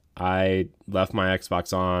Destiny. I left my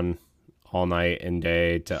Xbox on all night and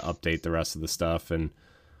day to update the rest of the stuff, and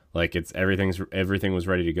like everything was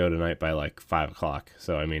ready to go tonight by like 5 o'clock.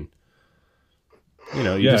 So I mean, you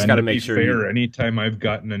know, you just got to make sure. Fair, anytime I've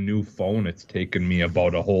gotten a new phone, it's taken me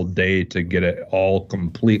about a whole day to get it all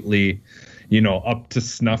completely, up to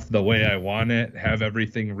snuff the way I want it, have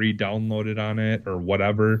everything re-downloaded on it or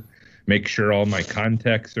whatever, make sure all my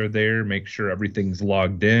contacts are there, make sure everything's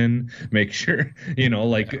logged in, make sure,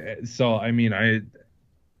 so, I mean, I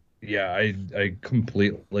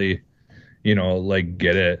completely,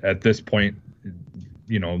 get it at this point,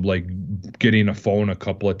 like getting a phone a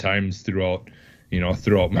couple of times throughout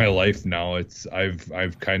my life now,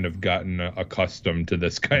 I've kind of gotten accustomed to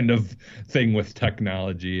this kind of thing with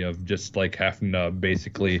technology of just like having to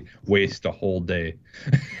basically waste a whole day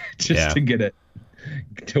just to get it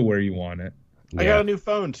to where you want it. I got a new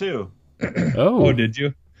phone too. Oh, did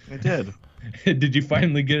you? I did. Did you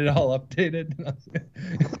finally get it all updated?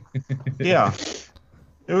 Yeah.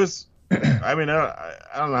 It was, I mean, I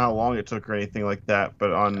don't know how long it took or anything like that,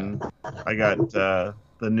 but I got the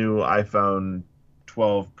new iPhone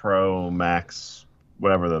 12 Pro Max,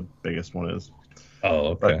 whatever the biggest one is.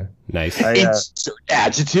 Oh, okay. But nice. Insert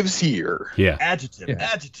adjectives here. Yeah. Adjective.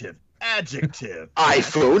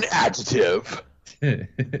 iPhone adjective.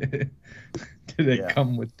 Did it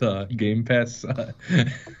come with the Game Pass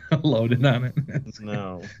loaded on it?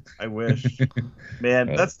 No, I wish.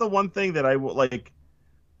 Man, that's the one thing that I will like.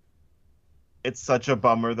 It's such a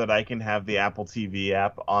bummer that I can have the Apple TV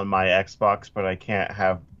app on my Xbox, but I can't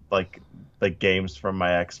have like games from my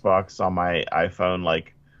Xbox on my iPhone.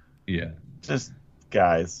 Like, yeah, just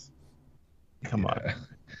guys, come on.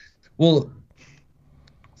 Well,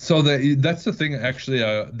 so that's the thing actually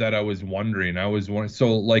that I was wondering.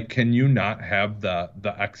 So like, can you not have the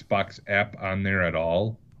Xbox app on there at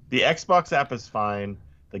all? The Xbox app is fine.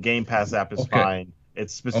 The Game Pass app is fine.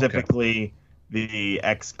 It's specifically the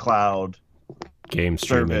xCloud game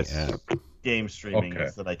streaming service, app. game streaming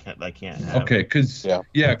that I can't have. Okay, because the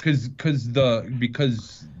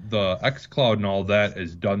xCloud and all that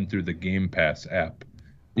is done through the Game Pass app,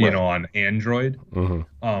 on Android.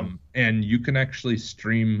 Mm-hmm. And you can actually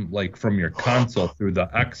stream like from your console through the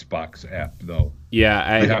Xbox app though.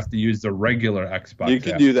 Yeah, you have to use the regular Xbox. You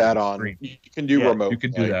can app do that to on. stream. You can do remote. You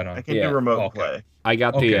can do that on. I can do remote play. I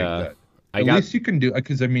got the. At least you can do,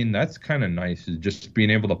 because I mean that's kind of nice, is just being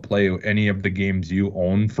able to play any of the games you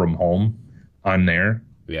own from home on there.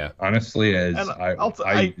 Yeah. Honestly, I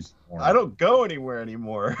don't go anywhere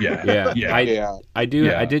anymore. Yeah. I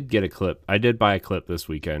did get a clip. I did buy a clip this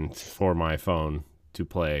weekend for my phone to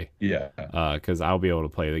play. Yeah. Because I'll be able to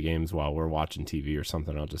play the games while we're watching TV or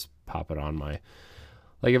something. I'll just pop it on my.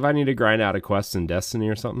 Like if I need to grind out a quest in Destiny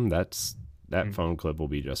or something, that phone clip will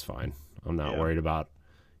be just fine. I'm not worried about,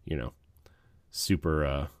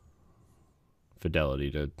 super fidelity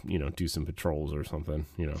to do some patrols or something.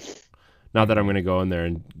 Not that I'm going to go in there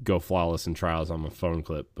and go flawless in trials on my phone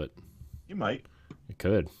clip, but you might. It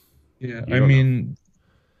could. Yeah, I mean,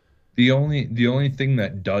 the only thing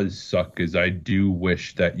that does suck is I do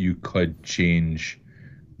wish that you could change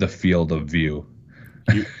the field of view.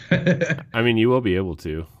 I mean, you will be able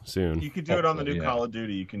to soon. You could do it on the new Call of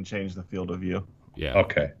Duty. You can change the field of view. Yeah.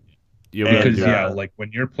 Okay. Because like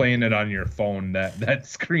when you're playing it on your phone, that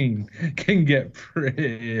screen can get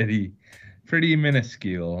pretty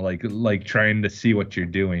minuscule. Like trying to see what you're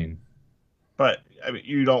doing. But I mean,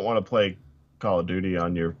 you don't want to play Call of Duty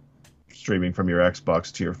on your streaming from your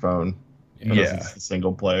Xbox to your phone. Yeah. It's a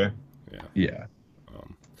single player. Yeah.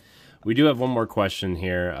 We do have one more question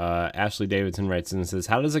here. Ashley Davidson writes in and says,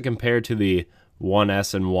 how does it compare to the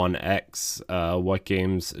 1S and 1X? What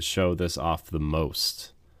games show this off the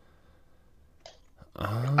most?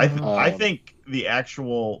 I think the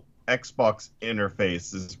actual Xbox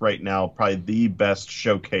interface is right now probably the best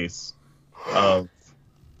showcase of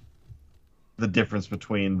the difference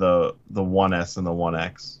between the 1S and the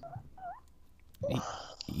 1X.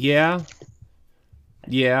 Yeah,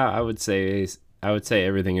 I would say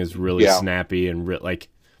everything is really snappy and like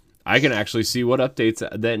I can actually see what updates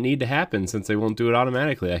that need to happen since they won't do it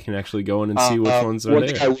automatically. I can actually go in and see which ones are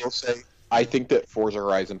there. I will say, I think that Forza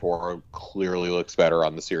Horizon 4 clearly looks better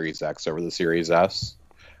on the Series X over the Series S.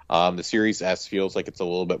 The Series S feels like it's a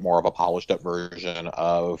little bit more of a polished up version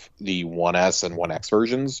of the 1S and 1X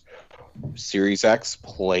versions. Series X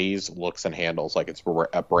plays, looks, and handles like it's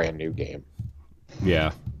a brand new game.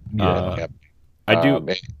 Yeah. It's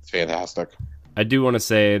fantastic. I do want to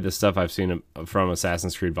say the stuff I've seen from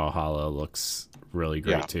Assassin's Creed Valhalla looks really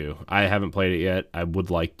great too. I haven't played it yet. I would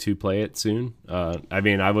like to play it soon. I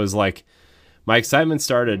mean, I was like, my excitement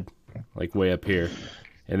started like way up here,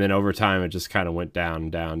 and then over time it just kind of went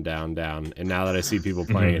down. And now that I see people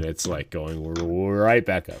playing it, it's like going right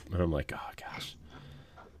back up, and I'm like, oh gosh.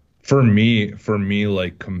 For me,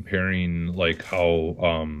 like comparing like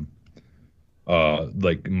how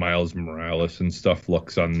like Miles Morales and stuff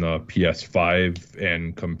looks on the PS5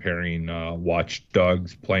 and comparing Watch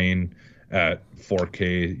Dogs playing at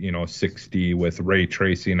 4K, 60 with ray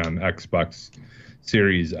tracing on Xbox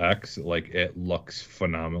Series X, like it looks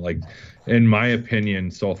phenomenal. Like in my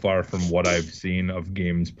opinion, so far from what I've seen of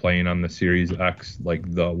games playing on the Series X, like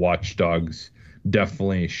the Watch Dogs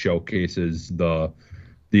definitely showcases the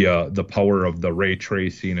power of the ray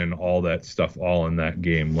tracing and all that stuff all in that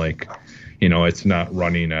game. Like, it's not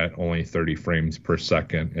running at only 30 frames per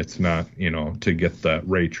second. It's not, to get that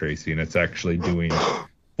ray tracing. It's actually doing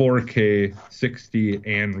 4K 60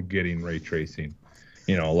 and getting ray tracing.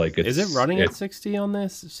 Like is it running at 60 on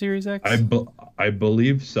this Series X? I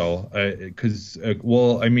believe so. Because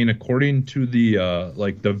I mean, according to the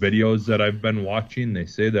like the videos that I've been watching, they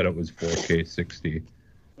say that it was 4K 60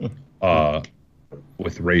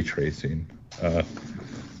 with ray tracing.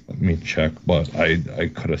 Let me check, but I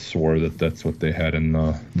could have swore that that's what they had in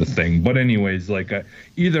the thing. But anyways, like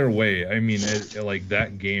either way, I mean, like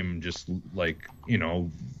that game just like,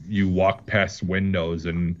 you walk past windows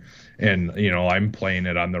and I'm playing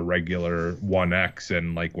it on the regular 1X,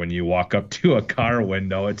 and like when you walk up to a car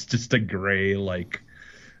window, it's just a gray like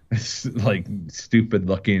stupid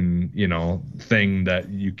looking thing that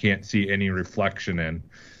you can't see any reflection in.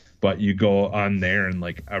 But you go on there and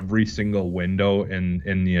like every single window in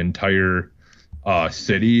the entire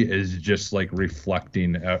city is just like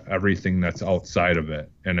reflecting everything that's outside of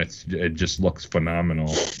it, and it just looks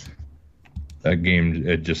phenomenal. That game,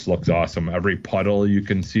 it just looks awesome. Every puddle, you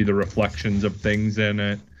can see the reflections of things in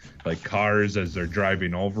it, like cars as they're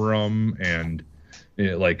driving over them, and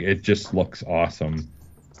it just looks awesome.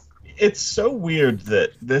 It's so weird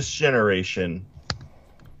that this generation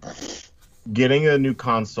getting a new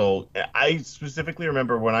console. I specifically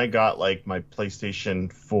remember when I got like my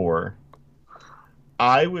PlayStation 4,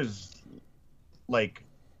 I was like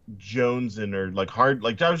jonesing or like hard,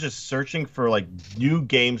 like I was just searching for like new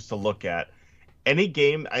games to look at. Any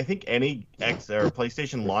game, I think any X or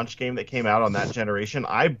PlayStation launch game that came out on that generation,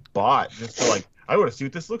 I bought just to like, I want to see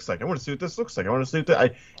what this looks like. I want to see what this looks like. I want to see what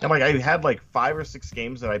that. And like I had like 5 or 6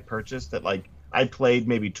 games that I purchased that like I played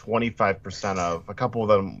maybe 25% of. A couple of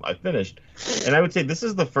them I finished, and I would say this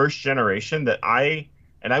is the first generation that I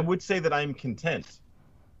would say that I'm content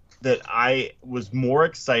that I was more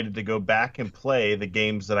excited to go back and play the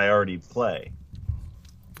games that I already play,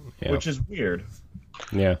 which is weird.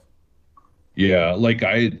 Yeah. Yeah, like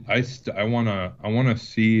I wanna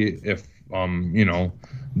see if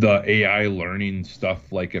the AI learning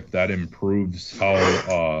stuff, like if that improves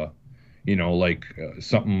how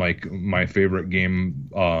something like my favorite game,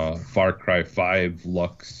 Far Cry 5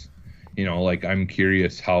 looks. Like I'm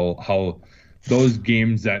curious how those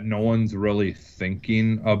games that no one's really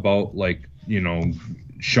thinking about, like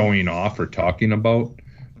showing off or talking about,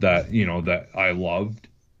 that that I loved,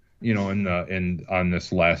 on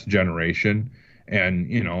this last generation,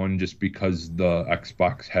 and just because the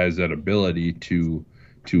Xbox has that ability to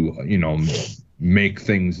make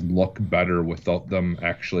things look better without them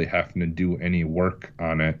actually having to do any work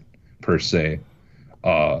on it per se,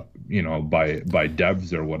 by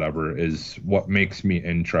devs or whatever, is what makes me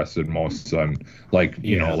interested most on like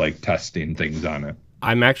testing things on it.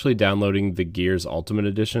 I'm actually downloading the Gears Ultimate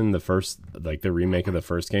Edition, the remake of the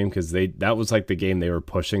first game, because that was like the game they were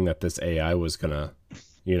pushing that this AI was gonna,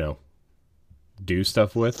 do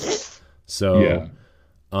stuff with. So, yeah.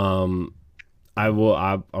 I'll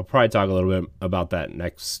probably talk a little bit about that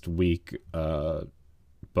next week.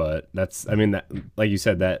 But that's, that, like you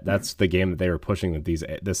said, that's the game that they were pushing, that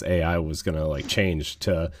this AI was gonna like change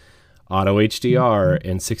to auto HDR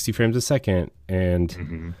and 60 frames a second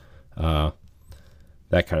and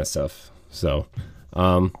that kind of stuff. So,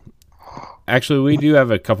 actually, we do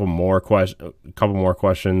have a couple more questions.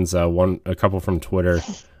 A couple from Twitter.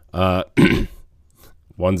 I think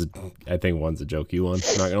one's a jokey one.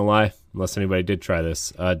 I'm not gonna lie, unless anybody did try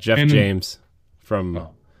this. Jeff James from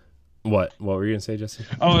what were you gonna say, Jesse?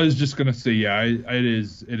 Oh, I was just gonna say, yeah, it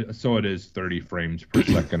is 30 frames per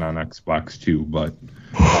second on Xbox too, but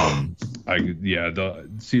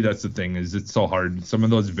that's the thing, is it's so hard. Some of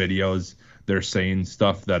those videos, they're saying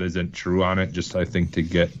stuff that isn't true on it, just I think to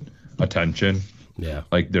get attention. Yeah.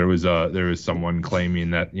 Like there was someone claiming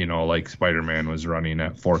that, like Spider-Man was running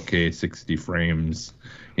at 4K 60 frames,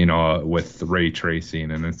 with ray tracing,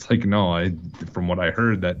 and it's like, no, from what I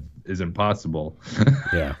heard, that isn't possible.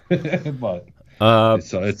 Yeah. But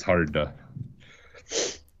so it's hard to.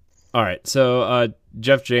 All right. So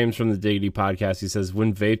Jeff James from the Diggity Podcast, he says,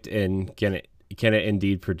 when vaped in, can it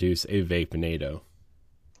indeed produce a vape-nado?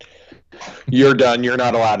 You're done. You're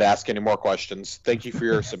not allowed to ask any more questions. Thank you for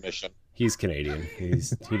your submission. He's Canadian.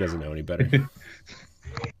 He doesn't know any better.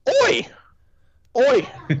 Oi! You're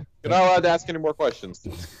not allowed to ask any more questions.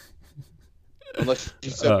 Unless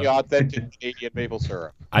you send me authentic Canadian maple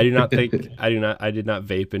syrup. I did not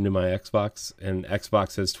vape into my Xbox, and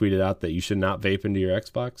Xbox has tweeted out that you should not vape into your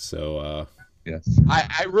Xbox. So yes.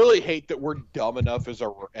 I really hate that we're dumb enough as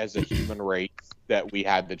a human race that we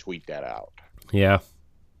had to tweet that out. Yeah.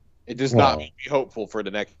 It does not make me hopeful for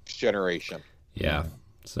the next generation. Yeah.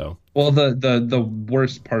 So, well, the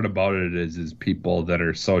worst part about it is people that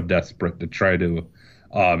are so desperate to try to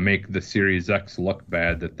make the Series X look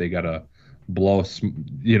bad that they gotta blow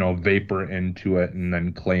vapor into it and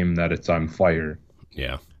then claim that it's on fire.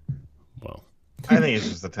 Yeah. Well, I think it's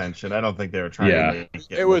just attention. I don't think they were trying to make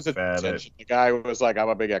it was look bad. Attention. The guy was like, "I'm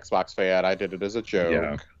a big Xbox fan. I did it as a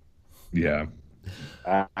joke." Yeah.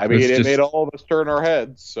 I mean, it made all of us turn our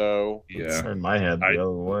heads. So yeah, turned my head the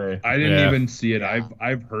other way. I didn't even see it.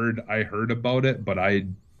 I heard about it, but I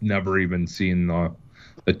never even seen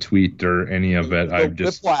the tweet or any of it.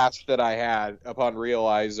 The flash that I had upon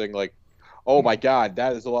realizing, like, oh my god,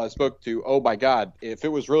 that is a lot I spoke to. Oh my god, if it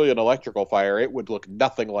was really an electrical fire, it would look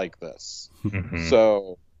nothing like this. Mm-hmm.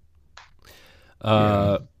 So,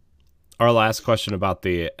 our last question about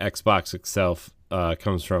the Xbox itself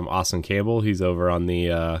comes from Austin Cable. He's over on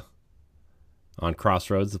the on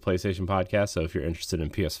Crossroads, the PlayStation podcast. So if you're interested in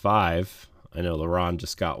PS5, I know LaRon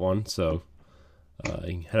just got one, so you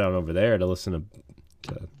can head on over there to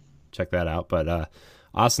check that out. But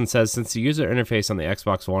Austin says, since the user interface on the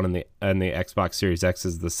Xbox One and the Xbox Series X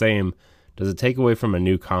is the same, does it take away from a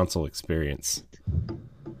new console experience?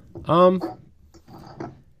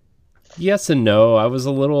 Yes and no. I was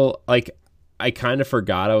a little I kind of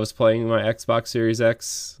forgot I was playing my Xbox Series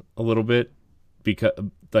X a little bit because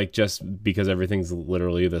everything's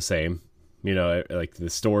literally the same. You know, like the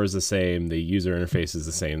store is the same, the user interface is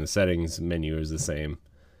the same, the settings menu is the same.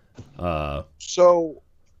 So,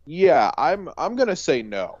 yeah, I'm gonna say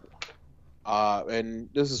no, and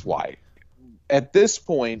this is why. At this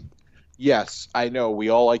point, yes, I know we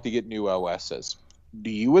all like to get new OSs. Do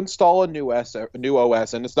you install a new OS?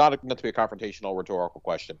 And it's not to be a confrontational, rhetorical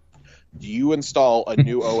question. Do you install a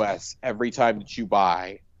new OS every time that you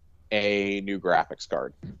buy a new graphics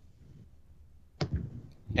card?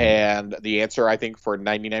 And the answer, I think, for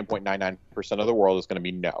 99.99% of the world is going to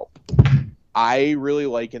be no. I really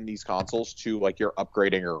liken these consoles to like you're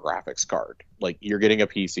upgrading your graphics card. Like you're getting a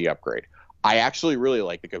PC upgrade. I actually really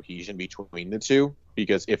like the cohesion between the two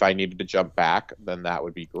because if I needed to jump back, then that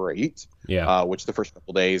would be great. Yeah. Which the first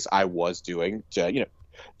couple days I was doing to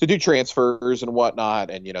do transfers and whatnot,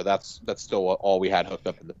 and that's still all we had hooked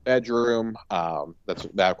up in the bedroom.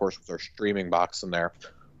 That of course was our streaming box in there,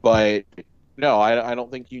 but no, I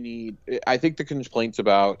don't think you need. I think the complaints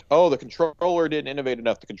about the controller didn't innovate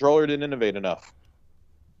enough.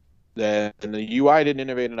 Then the UI didn't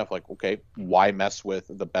innovate enough. Like, okay, why mess with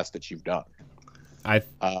the best that you've done?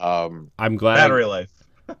 I'm glad Battery life.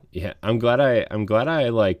 Yeah, I'm glad I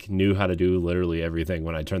like knew how to do literally everything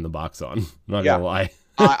when I turned the box on. I'm not gonna lie.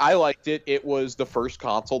 I liked it. It was the first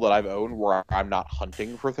console that I've owned where I'm not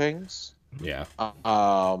hunting for things. Yeah.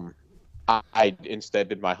 I instead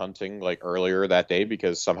did my hunting like earlier that day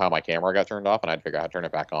because somehow my camera got turned off and I had to figure out how to turn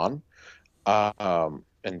it back on. And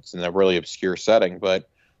it's in a really obscure setting, but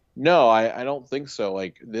no, I don't think so.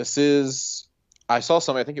 Like this is, I saw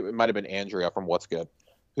something, I think it might have been Andrea from What's Good,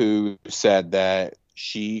 who said that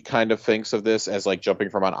she kind of thinks of this as like jumping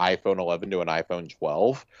from an iPhone 11 to an iPhone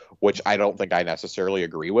 12, which I don't think I necessarily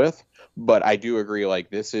agree with, but I do agree like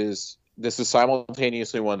this is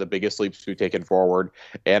simultaneously one of the biggest leaps we've taken forward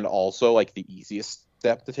and also like the easiest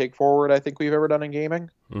step to take forward I think we've ever done in gaming,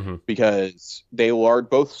 because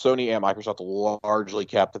both Sony and Microsoft largely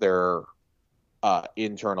kept their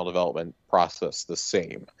internal development process the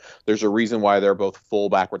same. There's a reason why they're both full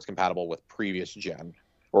backwards compatible with previous gen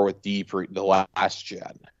or with the last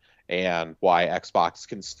gen, and why Xbox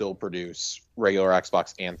can still produce regular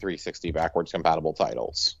Xbox and 360 backwards compatible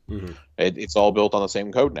titles. It's all built on the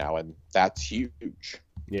same code now, and that's huge.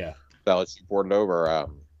 Yeah, that lets you port it over.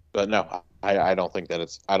 But no, I don't think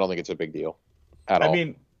it's a big deal at all. I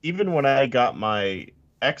mean, even when I got my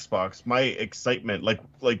Xbox, my excitement, like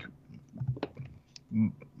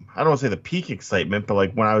I don't want to say the peak excitement, but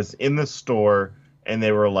like when I was in the store and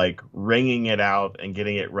they were like wringing it out and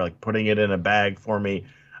getting it, like putting it in a bag for me,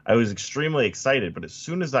 I was extremely excited. But as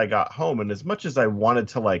soon as I got home, and as much as I wanted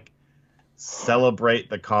to like celebrate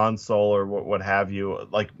the console or what have you,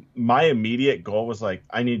 like my immediate goal was like,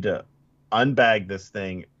 I need to unbag this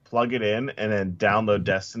thing, plug it in, and then download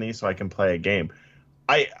Destiny so I can play a game.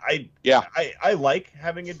 I like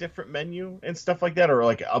having a different menu and stuff like that, or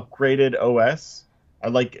like upgraded OS.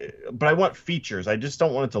 But I want features. I just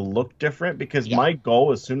don't want it to look different, because my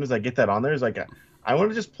goal as soon as I get that on there is like, I want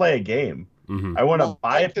to just play a game. I want to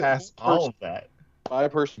bypass all of that. My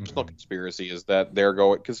personal conspiracy is that they're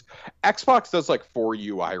going, because Xbox does like 4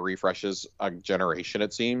 UI refreshes a generation,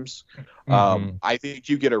 it seems. I think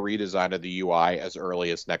you get a redesign of the UI as early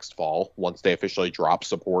as next fall, once they officially drop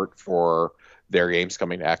support for their games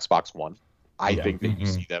coming to Xbox One. I think that you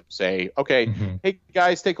see them say, okay, hey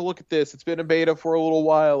guys, take a look at this. It's been a beta for a little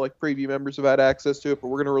while. Like preview members have had access to it, but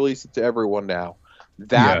we're going to release it to everyone now.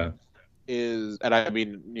 That is, and I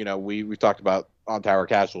mean, we've talked about on Tower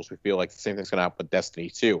Casuals. We feel like the same thing's going to happen with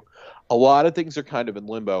Destiny too. A lot of things are kind of in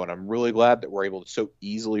limbo, and I'm really glad that we're able to so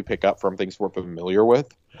easily pick up from things we're familiar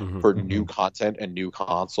with for new content and new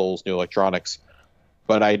consoles, new electronics.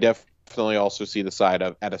 But I definitely also see the side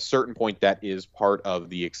of, at a certain point, that is part of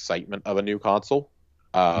the excitement of a new console.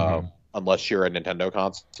 Unless you're a Nintendo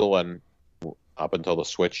console, and up until the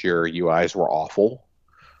Switch, your UIs were awful.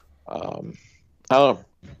 I don't know.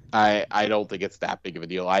 I don't think it's that big of a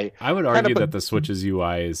deal. I would argue that the Switch's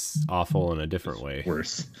UI is awful in a different way.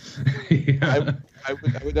 Worse. I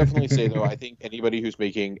would definitely say, though, I think anybody who's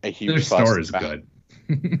making a huge Their fuss store is about,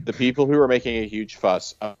 good. the people who are making a huge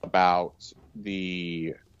fuss about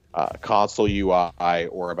the console UI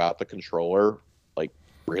or about the controller, like,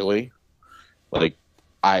 really? Like,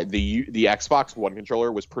 the Xbox One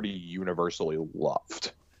controller was pretty universally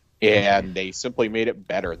loved, and they simply made it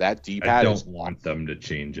better. That D-pad I don't want them to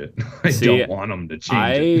change it. I See, don't want them to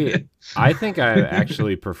change it. I think I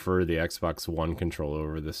actually prefer the Xbox One controller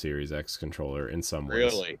over the Series X controller in some ways.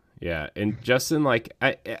 Really? Yeah, and just in like,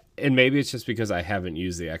 and maybe it's just because I haven't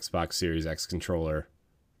used the Xbox Series X controller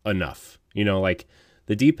enough. You know, like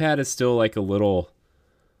the D-pad is still like a little.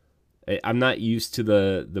 I'm not used to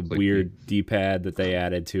the weird D-pad that they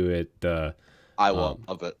added to it. I love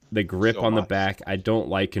it. The grip so on the much. back. I don't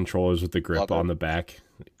like controllers with the grip Love it. on the back.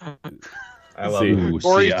 I love See. it. Ooh,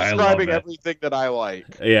 Corey's I love describing it. everything that I like.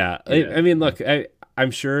 Yeah. Yeah. I mean, look,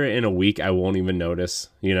 I'm sure in a week I won't even notice,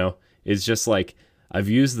 you know? It's just like I've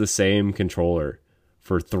used the same controller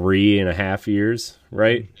for 3.5 years,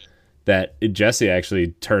 right? That Jesse actually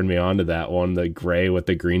turned me on to that one, the gray with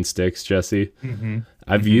the green sticks, Jesse. Mm-hmm.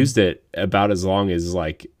 I've used it about as long as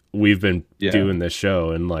like we've been Yeah. doing this show,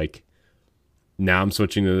 and like now I'm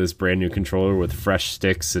switching to this brand new controller with fresh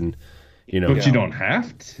sticks, and you know, But you don't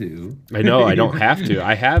have to. I know I don't have to.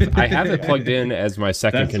 I have it plugged in as my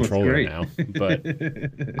second That's what's controller great. now. But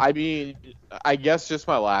I mean, I guess just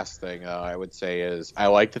my last thing I would say is I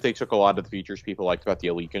like that they took a lot of the features people liked about the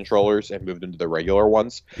Elite controllers and moved them to the regular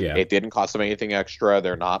ones. yeah, It didn't cost them anything extra.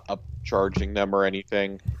 They're not upcharging them or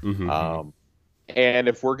anything. mhm. And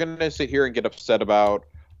if we're going to sit here and get upset about,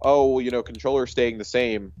 oh, you know, controllers staying the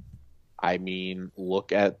same, I mean,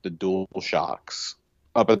 look at the Dual Shocks.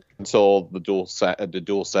 Up until the Dual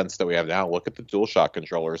Sense that we have now, look at the DualShock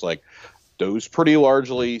controllers. Like, those pretty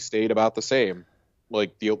largely stayed about the same.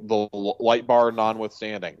 Like, the light bar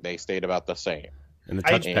notwithstanding, they stayed about the same. And the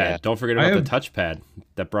I- touchpad. and- Don't forget I about have- the touchpad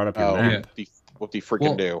that brought up your Oh, map. what the freaking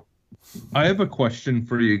Well, do? I have a question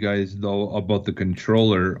for you guys though about the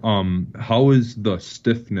controller. How is the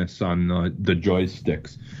stiffness on the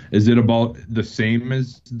joysticks? Is it about the same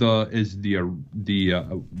as the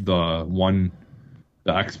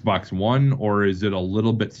Xbox One, or is it a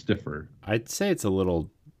little bit stiffer? I'd say it's a little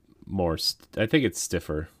more. I think it's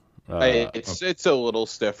stiffer. It's a little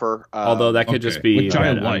stiffer. Although that could just okay. be Which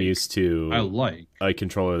I that I'm like. used to I like. a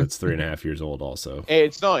controller that's 3.5 years old. Also,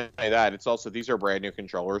 It's not only that, it's also these are brand new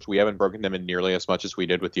controllers. We haven't broken them in nearly as much as we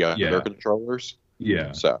did with the other Yeah. controllers.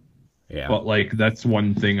 Yeah. So yeah. But like that's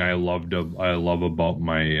one thing I love about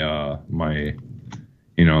my my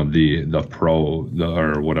the Pro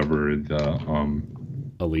or whatever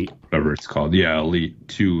Elite. whatever it's called. Yeah, Elite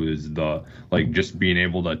 2 is the like just being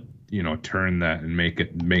able to turn that and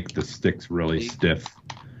make the sticks really stiff.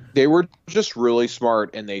 they were just really smart,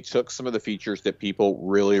 and they took some of the features that people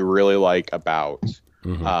really, really like about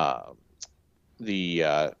Mhm. the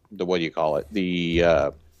what do you call it?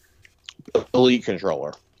 The Elite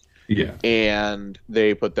controller. Yeah. And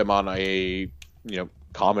they put them on a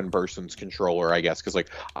common person's controller, I guess, because like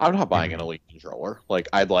I'm not buying an Elite controller. Like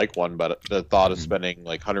I'd like one, but the thought of spending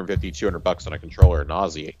like $150-$200 on a controller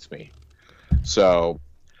nauseates me. So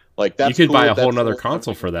like that's You could buy a cool. whole That's nother cool.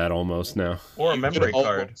 console for that almost now. Or a You memory could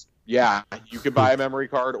card. almost- Yeah, you could buy a memory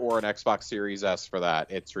card or an Xbox Series S for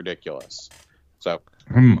that. It's ridiculous. So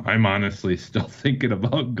I'm honestly still thinking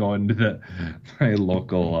about going to my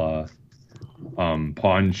local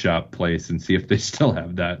pawn shop place and see if they still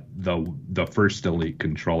have that the first Elite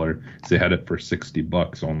controller. They had it for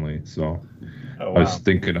 $60 only, so Oh, I was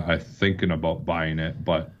wow. thinking about buying it,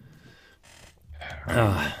 but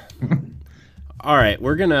All right,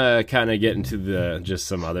 we're gonna kind of get into just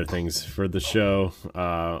some other things for the show.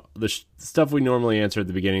 Stuff we normally answer at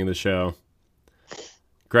the beginning of the show.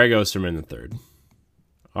 Greg Osterman III,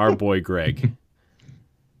 our boy Greg.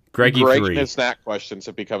 Greggy Greg and 3. his snack questions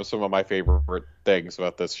have become some of my favorite things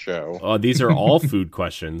about this show. These are all food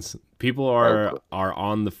questions. People are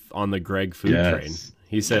on the Greg food train. yes,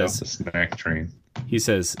 He says the snack train.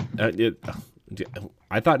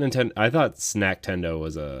 I thought Snack Tendo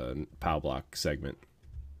was a Pow Block segment.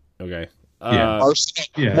 Okay. Yeah.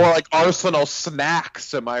 Yeah. More like Arsenal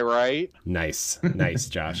snacks, am I right? Nice,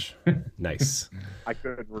 Josh. Nice. I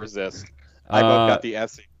couldn't resist. I both got the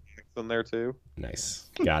S in there too. Nice.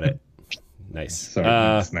 Got it. Nice.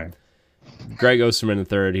 Sorry, snack. Greg Osterman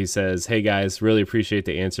III, he says, "Hey guys, really appreciate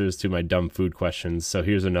the answers to my dumb food questions. So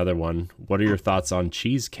here's another one. What are your thoughts on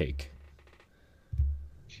cheesecake?"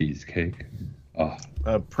 Cheesecake. Oh,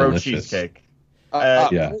 Pro delicious. cheesecake.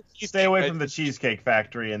 Yeah. Stay away from the Cheesecake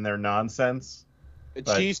Factory and their nonsense. but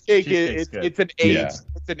Cheesecake cheesecake's is good. it's an A Yeah.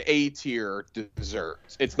 it's an A tier dessert.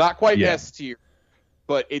 It's not quite Yeah. S tier,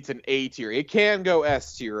 but it's an A tier. It can go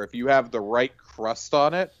S tier if you have the right crust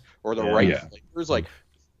on it or the Yeah. right Yeah. flavors. Like,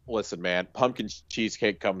 listen, man, pumpkin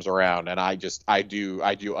cheesecake comes around, and I do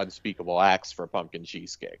unspeakable acts for pumpkin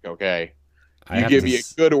cheesecake. Okay, You give me a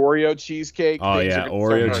good Oreo cheesecake. Oh things yeah, are gonna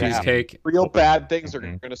Oreo start to happen. cheesecake. Real bad things are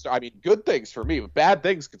going to start. I mean, good things for me, but bad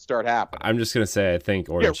things could start happening. I'm just gonna say I think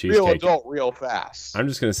Oreo Get cheesecake. real adult real fast. I'm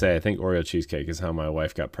just gonna say I think Oreo cheesecake is how my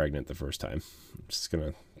wife got pregnant the first time. I'm just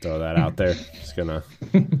gonna throw that out there. Just gonna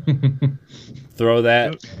throw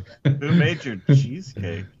that. Who made your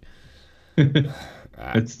cheesecake?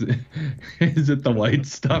 Is it the white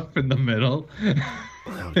stuff in the middle?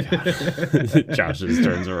 Oh god. Josh just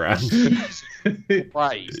turns around.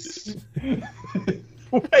 Christ.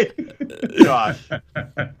 Wait, Josh.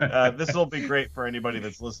 This will be great for anybody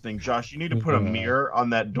that's listening. Josh, you need to put a mirror on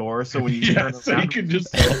that door so when you turn so around, you can just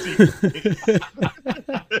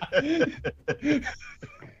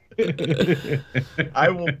I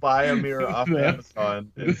will buy a mirror off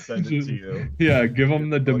Amazon and send it to you. Yeah, give him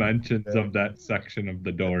the dimensions of that section of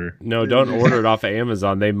the door. No, don't order it off of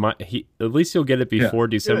Amazon. They might. At least you'll get it before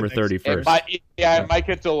December Yeah, thanks. 31st. It might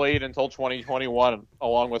get delayed until 2021,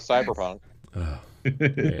 along with Cyberpunk.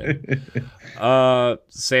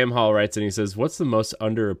 Sam Hall writes and he says, "What's the most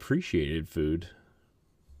underappreciated food?"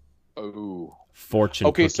 Oh. Fortune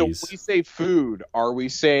Okay, cookies. so when we say food, are we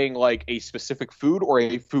saying like a specific food or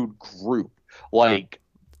a food group? Like,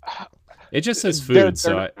 It just says food. they're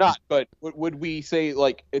so not. But would we say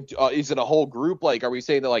like, is it a whole group? Like, are we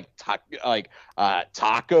saying that like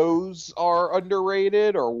tacos are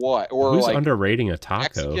underrated or what? Or who's like underrating a taco?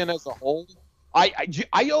 Mexican as a whole? I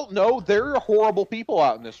don't know. There are horrible people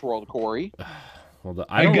out in this world, Corey. Well,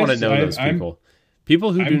 I don't want to guess know those people.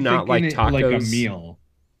 People who do not like tacos. Like a meal.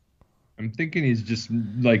 I'm thinking he's just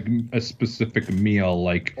like a specific meal,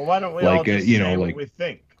 like Well, why don't we like all just say what we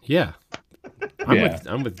think? Yeah.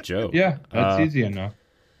 I'm with Joe. Yeah, that's easy enough.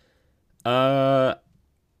 Somebody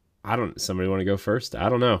want to go first? I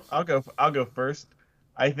don't know. I'll go first.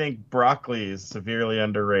 I think broccoli is severely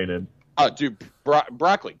underrated. Dude,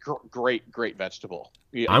 broccoli, great vegetable.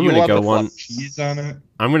 I'm gonna go one cheese on it.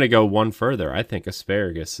 I'm gonna go one further. I think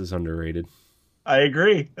asparagus is underrated. I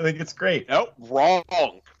agree. I think it's great. Nope, wrong.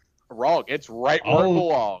 It's right where it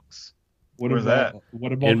belongs. Where's that?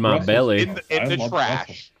 What about In my Brussels belly. sprouts? In the I love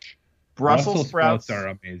trash. Brussels sprouts are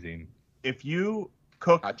amazing. If you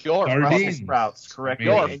cook Y'all are Sardines. fucking, Brussels sprouts correctly,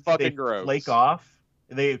 Y'all are and fucking they gross. flake off.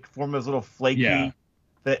 They form those little flaky. Yeah.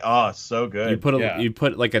 So good. You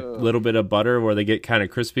put like a little bit of butter where they get kind of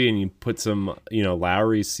crispy, and you put some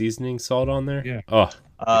Lowry's seasoning salt on there. Yeah. Oh,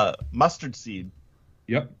 Mustard seed.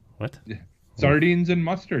 Yep. what? Sardines and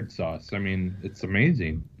mustard sauce. I mean, it's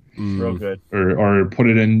amazing. Real good. Or put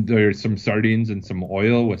it in there's some sardines and some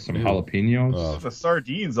oil with some Ew. jalapenos. Oh. The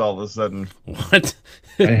sardines all of a sudden. What?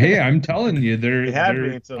 Hey, I'm telling you, they're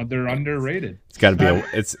underrated. It's got to be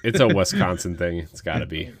it's a Wisconsin thing. It's got to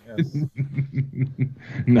be.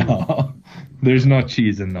 No, there's no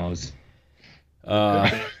cheese in those. All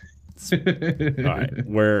right,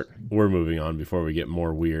 we're moving on before we get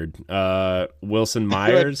more weird. Wilson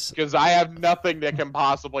Myers. Because I have nothing that can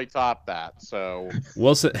possibly top that. So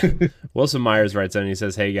Wilson Myers writes in and he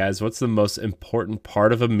says, "Hey guys, what's the most important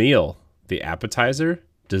part of a meal? The appetizer,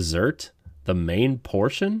 dessert, the main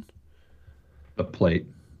portion?" The plate.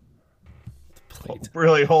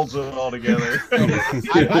 Really holds it all together.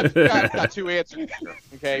 I've got two answers here.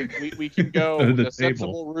 Okay, we can go The the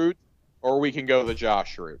sensible route, or we can go the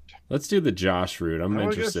Josh route. Let's do the Josh route. I'm I wanna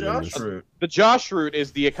go interested in Josh this. route. The Josh route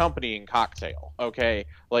is the accompanying cocktail. Okay,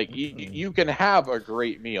 like you can have a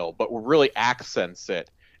great meal, but what really accents it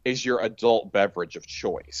is your adult beverage of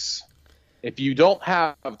choice. If you don't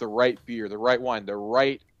have the right beer, the right wine, the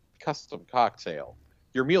right custom cocktail,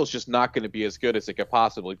 your meal is just not going to be as good as it could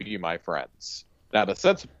possibly be, my friends. Now, the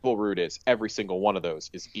sensible route is every single one of those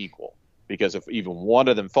is equal, because if even one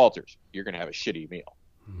of them falters, you're going to have a shitty meal.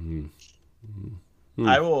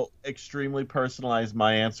 I will extremely personalize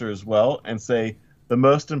my answer as well and say the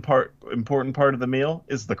most important part of the meal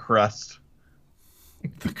is the crust.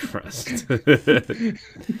 The crust. Because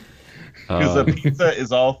the pizza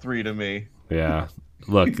is all three to me. Yeah.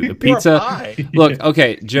 Look, the Or pizza. pie. Look,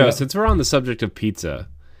 okay, Joe. Since we're on the subject of pizza,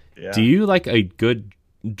 Yeah. do you like a good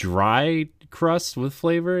dry crust with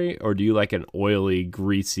flavor, or do you like an oily,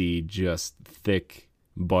 greasy, just thick,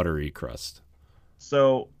 buttery crust?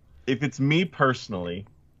 So, if it's me personally,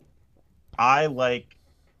 I like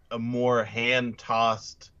a more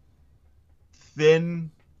hand-tossed,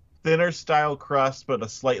 thinner style crust, but a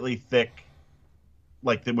slightly thick.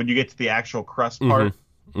 Like when you get to the actual crust part,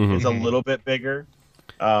 it's a little bit bigger.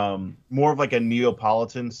 More of like a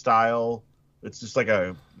Neapolitan style. It's just like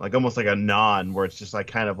almost like a naan, where it's just like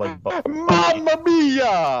kind of like. Mamma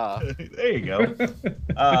mia! There you go.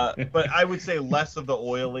 But I would say less of the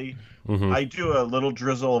oily. I do a little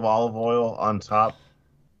drizzle of olive oil on top.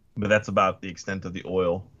 but that's about the extent of the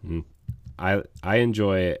oil. I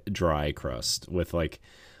enjoy dry crust with like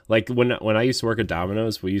when I used to work at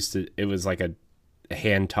Domino's, it was like a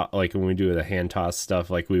hand toss, like when we do the hand toss stuff,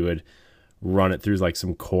 like we would run it through like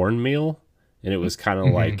some cornmeal, and it was kind of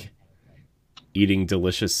like eating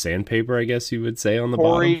delicious sandpaper, I guess you would say, on the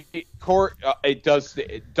bottom.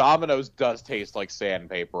 Domino's does taste like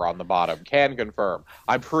sandpaper on the bottom. Can confirm.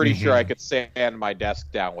 I'm pretty sure I could sand my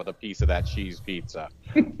desk down with a piece of that cheese pizza.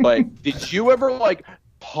 But did you ever like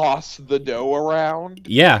toss the dough around?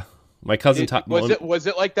 Yeah. My cousin was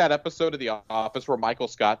it like that episode of The Office where Michael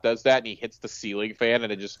Scott does that and he hits the ceiling fan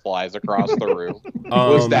and it just flies across the room?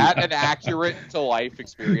 Was that an accurate to life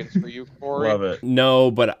experience for you, Corey? Love it. No,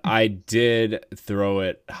 but I did throw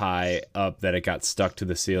it high up that it got stuck to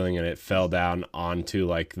the ceiling and it fell down onto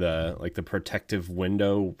like the protective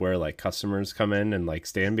window where like customers come in and like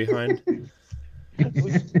stand behind.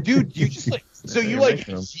 Dude, you just like you like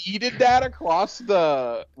yeeted that across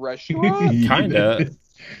the restaurant? Kinda.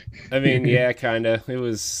 I mean, yeah, kinda. It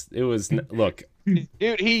was. Look,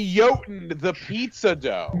 dude, he Jotun the pizza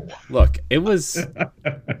dough. Look, it was.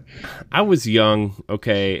 I was young.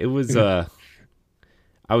 Okay, it was. I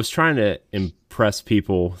was trying to impress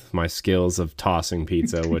people with my skills of tossing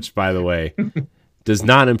pizza, which, by the way, does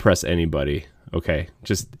not impress anybody. Okay,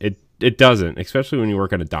 just it doesn't, especially when you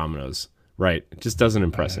work at a Domino's, right? It just doesn't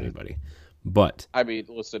impress anybody. But I mean,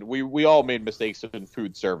 listen, we all made mistakes in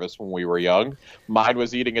food service when we were young. Mine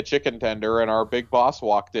was eating a chicken tender, and our big boss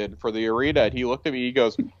walked in for the arena, and he looked at me.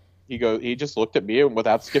 He just looked at me, and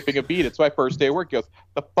without skipping a beat, it's my first day of work. He goes,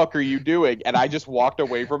 "The fuck are you doing?" And I just walked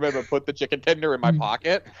away from him and put the chicken tender in my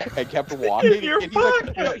pocket and kept walking. In your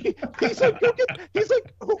pocket. He's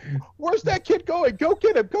like, "Where's that kid going? Go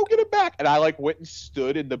get him back!" And I like went and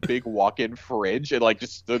stood in the big walk-in fridge and like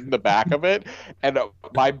just stood in the back of it. And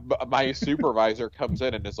my supervisor comes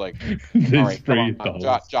in and is like, "All right, come on,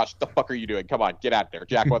 Josh, the fuck are you doing? Come on, get out there.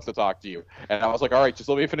 Jack wants to talk to you." And I was like, "All right, just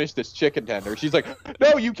let me finish this chicken tender." She's like,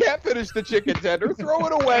 "No, you can't finish the chicken tender. Throw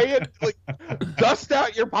it away and like dust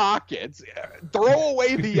out your pockets. Throw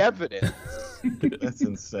away the evidence." That's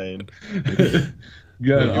insane.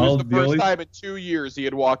 Yeah, It was the first time in 2 years he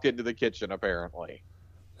had walked into the kitchen. Apparently,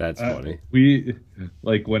 that's funny. We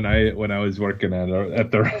like when I was working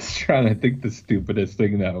at the restaurant. I think the stupidest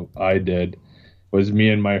thing that I did was me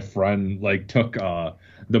and my friend like took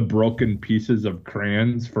the broken pieces of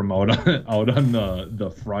crayons from out on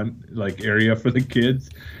the front like area for the kids,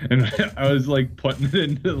 and I was like putting it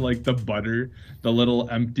into like the butter, the little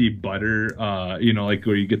empty butter, like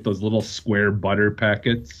where you get those little square butter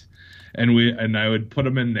packets, and I would put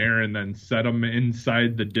them in there and then set them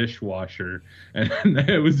inside the dishwasher, and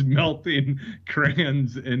it was melting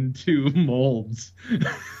crayons into molds.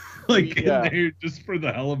 Like in there just for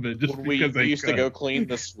the hell of it. Just when because we used to go clean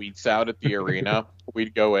the sweets out at the arena,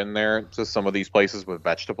 we'd go in there to some of these places with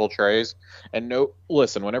vegetable trays. And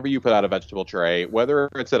listen, whenever you put out a vegetable tray, whether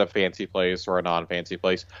it's at a fancy place or a non-fancy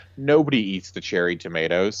place, nobody eats the cherry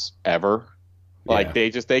tomatoes ever. Like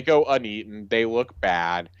they go uneaten. They look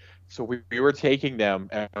bad. So we were taking them,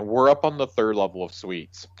 and we're up on the third level of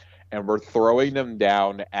suites. And we're throwing them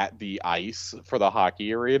down at the ice for the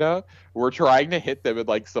hockey arena. We're trying to hit them in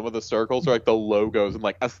like some of the circles or like the logos and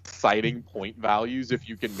like assigning point values if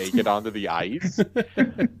you can make it onto the ice.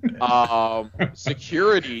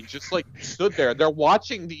 Security just like stood there. They're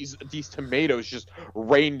watching these tomatoes just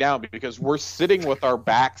rain down because we're sitting with our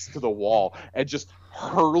backs to the wall and just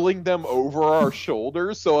hurling them over our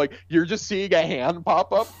shoulders. So like you're just seeing a hand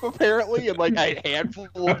pop up apparently and like a handful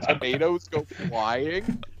of tomatoes go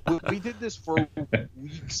flying. We did this for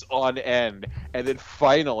weeks on end, and then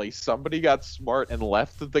finally somebody got smart and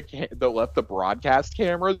left the broadcast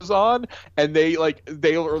cameras on, and they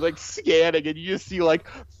were like scanning, and you just see like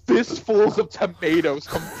fistfuls of tomatoes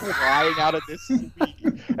come flying out of this suite,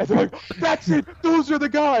 and they're like, "That's it, those are the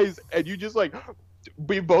guys," and you just like.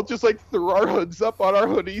 We both just like threw our hoods up on our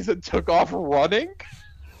hoodies and took off running.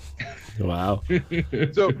 Wow.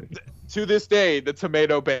 So to this day, the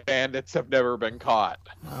tomato bandits have never been caught.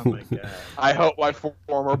 Oh my god. I hope my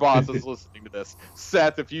former boss is listening to this.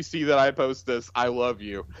 Seth, if you see that I post this, I love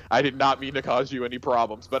you. I did not mean to cause you any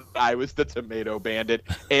problems, but I was the tomato bandit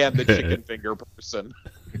and the chicken finger person.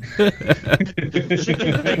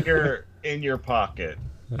 Chicken finger in your pocket.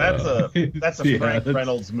 That's a Frank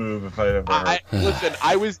Reynolds move if I ever heard. Listen,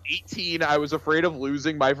 I was 18. I was afraid of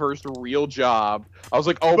losing my first real job. I was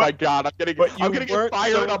like, "Oh my god, I'm gonna get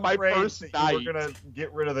fired on my first night." You were gonna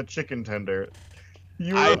get rid of the chicken tender.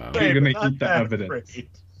 You're gonna eat the evidence.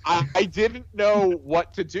 I didn't know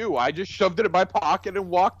what to do. I just shoved it in my pocket and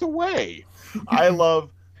walked away. I love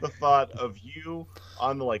the thought of you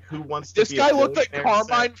on the like Who Wants to This Be guy a looked like Billionaire set.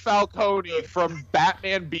 Carmine Falcone from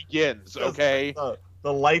Batman Begins, okay?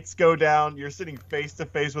 The lights go down. You're sitting face to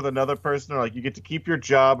face with another person, or like you get to keep your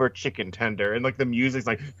job or chicken tender, and like the music's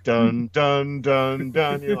like dun dun dun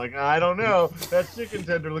dun. You're like, I don't know, that chicken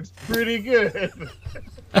tender looks pretty good.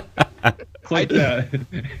 It's like that.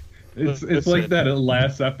 It's like that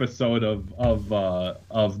last episode of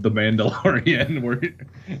The Mandalorian where.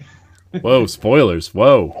 Whoa! Spoilers!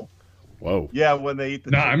 Whoa! Yeah, when they eat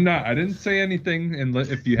the. No, I'm not. I didn't say anything, and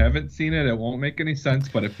if you haven't seen it, it won't make any sense.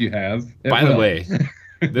 But if you have, By the way,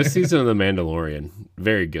 this season of The Mandalorian,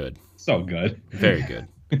 very good. So good. Very good.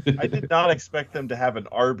 I did not expect them to have an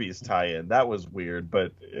Arby's tie-in. That was weird,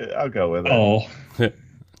 but I'll go with it. Oh.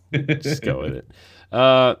 Just go with it.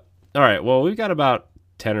 All right. Well, we've got about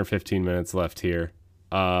 10 or 15 minutes left here.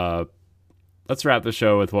 Let's wrap the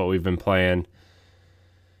show with what we've been playing.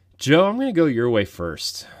 Joe, I'm going to go your way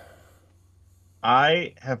first.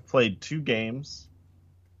 I have played 2 games,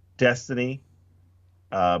 Destiny,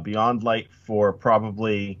 Beyond Light for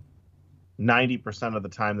probably 90% of the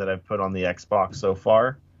time that I've put on the Xbox so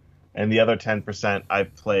far. And the other 10%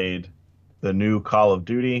 I've played the new Call of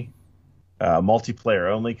Duty,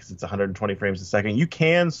 multiplayer only because it's 120 frames a second. You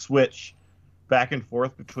can switch back and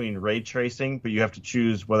forth between ray tracing, but you have to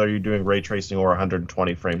choose whether you're doing ray tracing or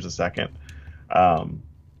 120 frames a second.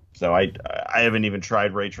 So I haven't even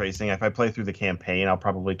tried ray tracing. If I play through the campaign, I'll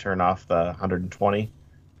probably turn off the 120.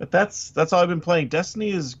 But that's all I've been playing.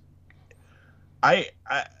 Destiny is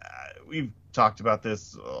we've talked about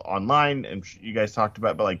this online, and you guys talked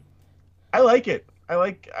about, but like I like it. I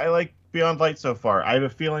like Beyond Light so far. I have a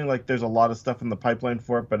feeling like there's a lot of stuff in the pipeline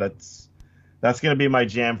for it, but that's going to be my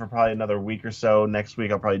jam for probably another week or so. Next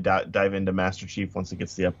week I'll probably dive into Master Chief once it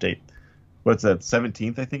gets the update. What's that?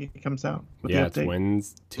 17th, I think it comes out. Yeah, it's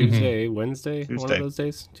Tuesday, Wednesday, Tuesday. one of those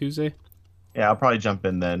days. Tuesday. Yeah, I'll probably jump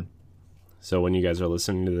in then. So when you guys are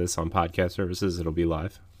listening to this on podcast services, it'll be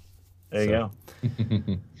live. There you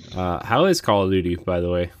go. How is Call of Duty, by the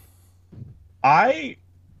way? I've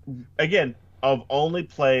only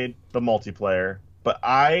played the multiplayer, but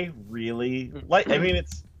I really like. I mean,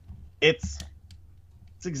 it's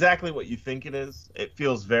exactly what you think it is. It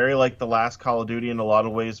feels very like the last Call of Duty in a lot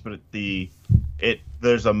of ways, but there's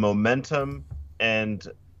a momentum, and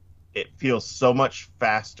it feels so much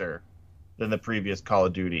faster than the previous Call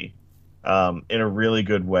of Duty, in a really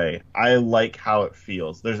good way. I like how it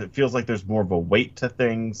feels. It feels like there's more of a weight to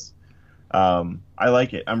things. I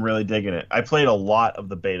like it. I'm really digging it. I played a lot of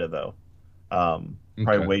the beta though,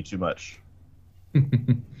 probably way too much.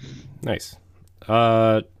 Nice.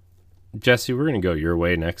 Jesse, we're gonna go your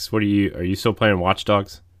way next. Are you still playing Watch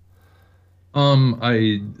Dogs?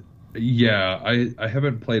 I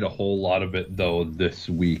haven't played a whole lot of it though this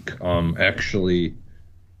week. Actually,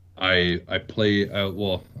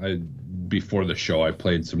 before the show I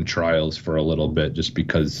played some Trials for a little bit, just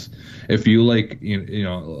because if you like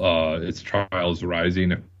it's Trials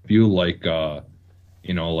Rising. If you like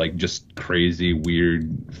like just crazy,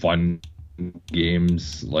 weird, fun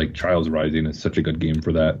games, like Trials Rising is such a good game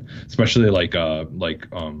for that. Especially like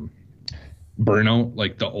Burnout,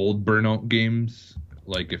 like the old Burnout games.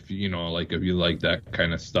 Like if you like that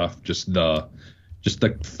kind of stuff, just the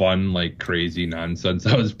fun, like crazy nonsense.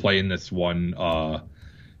 I was playing this one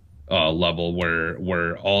level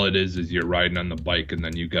where all it is you're riding on the bike, and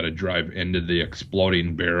then you got to drive into the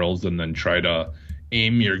exploding barrels and then try to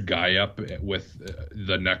aim your guy up with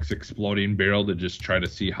the next exploding barrel to just try to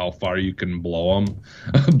see how far you can blow them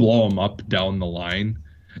up down the line.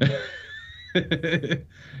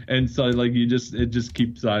 And so like it just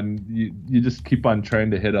keeps on, you just keep on trying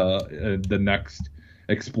to hit the next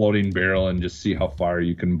exploding barrel and just see how far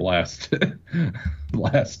you can blast them,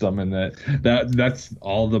 and that's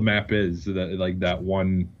all the map is. That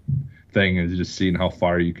one thing is just seeing how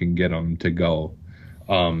far you can get them to go.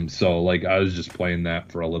 So like I was just playing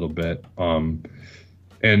that for a little bit. And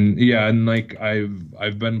like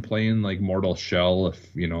I've been playing like Mortal Shell,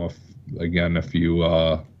 if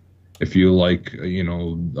you like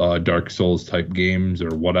Dark Souls type games or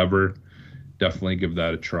whatever, definitely give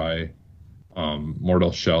that a try.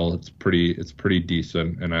 Mortal Shell, it's pretty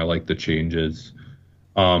decent, and I like the changes.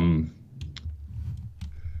 Watch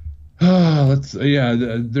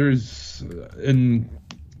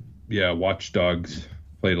Dogs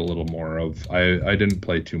played a little more of. I didn't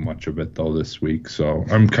play too much of it though this week, so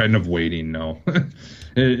I'm kind of waiting now.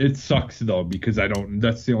 It sucks though, because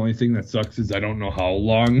that's the only thing that sucks, is I don't know how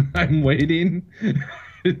long I'm waiting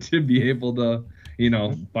to be able to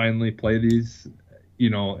finally play these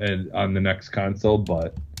and on the next console,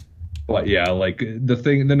 but But yeah, like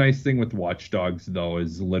the nice thing with Watch Dogs though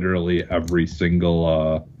is literally every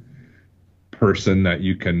single person that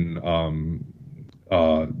you can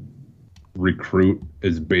recruit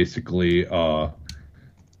is basically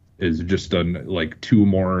is just like 2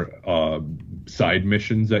 more side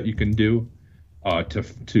missions that you can do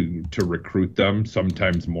to recruit them,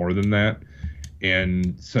 sometimes more than that.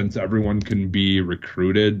 And since everyone can be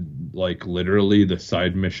recruited, like literally the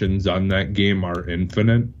side missions on that game are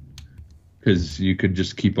infinite, because you could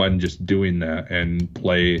just keep on just doing that and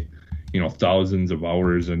play, thousands of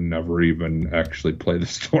hours and never even actually play the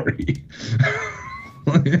story.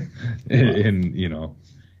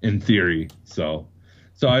 in theory. So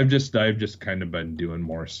I've just kind of been doing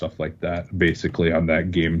more stuff like that basically on that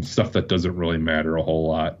game, stuff that doesn't really matter a whole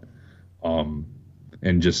lot.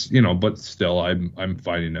 And just, but still I'm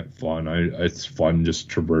finding it fun. It's fun just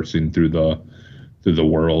traversing through the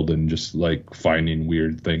world and just like finding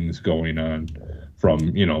weird things going on,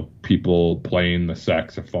 from, people playing the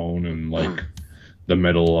saxophone in like the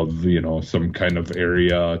middle of, some kind of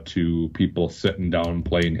area, to people sitting down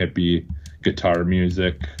playing hippie guitar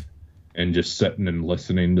music and just sitting and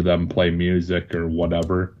listening to them play music or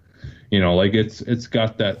whatever. Like it's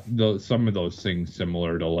got some of those things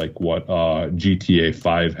similar to like what GTA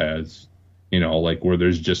 5 has, like where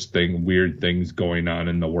there's just weird things going on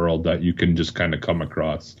in the world that you can just kind of come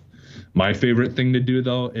across. My favorite thing to do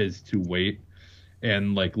though is to wait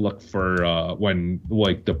and like look for when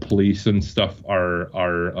like the police and stuff are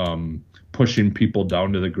pushing people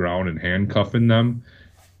down to the ground and handcuffing them.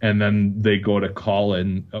 And then they go to call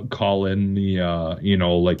in the,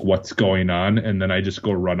 like what's going on. And then I just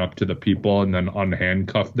go run up to the people and then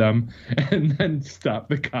unhandcuff them and then stop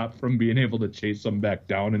the cop from being able to chase them back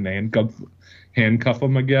down and handcuff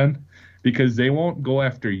them again, because they won't go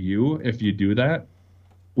after you if you do that,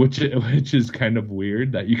 which is kind of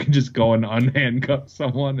weird that you can just go and unhandcuff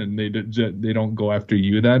someone and they don't go after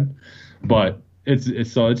you then. But it's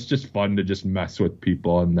just fun to just mess with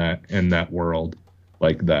people in that world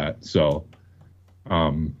like that. So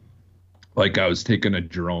like I was taking a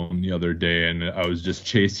drone the other day and I was just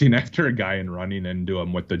chasing after a guy and running into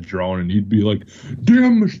him with the drone, and he'd be like,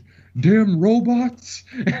 damn robots,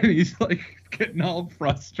 and he's like getting all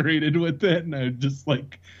frustrated with it, and I'd just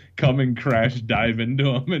like come and crash dive into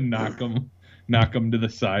him and knock him to the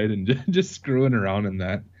side, and just screwing around in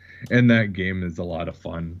that. And that game is a lot of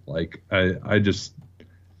fun. Like I just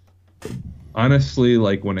honestly,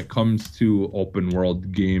 like when it comes to open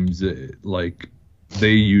world games, like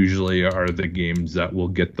they usually are the games that will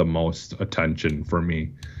get the most attention for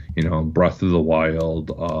me. Breath of the Wild,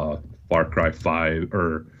 Far Cry 5,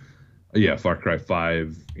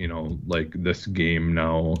 like this game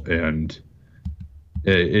now, and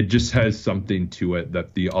it just has something to it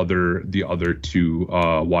that the other 2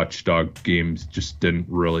 Watchdog games just didn't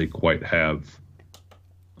really quite have.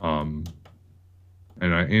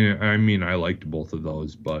 And I mean, I liked both of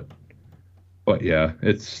those, but yeah,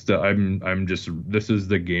 this is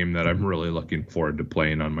the game that I'm really looking forward to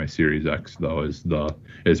playing on my Series X though,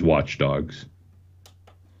 is Watch Dogs.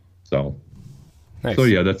 So, nice. So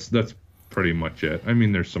yeah, that's pretty much it. I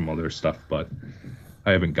mean, there's some other stuff, but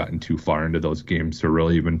I haven't gotten too far into those games to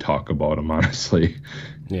really even talk about them, honestly.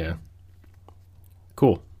 Yeah.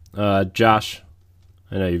 Cool. Josh,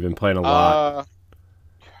 I know you've been playing a lot.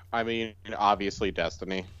 I mean, obviously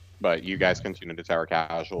Destiny, but you guys continue to tower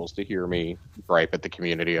casuals to hear me gripe at the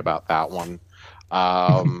community about that one.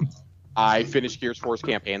 I finished Gears Force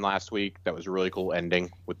campaign last week. That was a really cool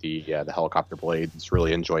ending with the helicopter blades.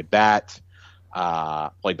 Really enjoyed that.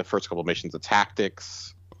 Played the first couple missions of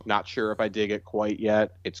Tactics. Not sure if I dig it quite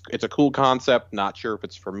yet. It's a cool concept. Not sure if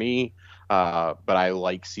it's for me, but I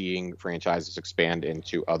like seeing franchises expand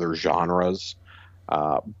into other genres.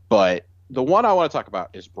 But the one I want to talk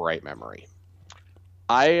about is Bright Memory.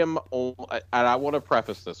 And I want to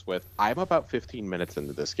preface this with, I'm about 15 minutes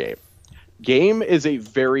into this game. Game is a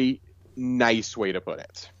very nice way to put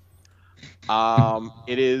it.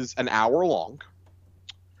 It is an hour long.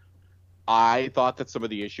 I thought that some of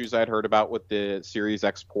the issues I'd heard about with the Series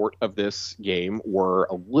X port of this game were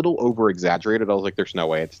a little over-exaggerated. I was like, there's no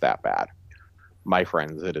way it's that bad. My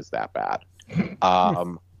friends, it is that bad.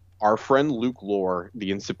 Our friend Luke Lore,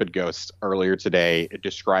 the Insipid Ghost, earlier today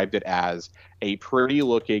described it as a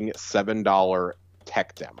pretty-looking $7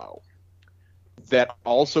 tech demo that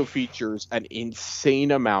also features an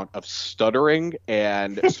insane amount of stuttering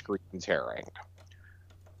and screen tearing.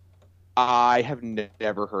 I have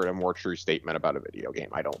never heard a more true statement about a video game,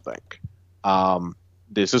 I don't think.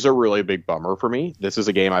 This is a really big bummer for me. This is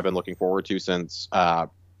a game I've been looking forward to since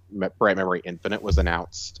Bright Memory Infinite was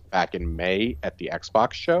announced back in May at the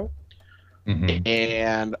Xbox show.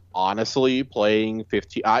 And honestly, playing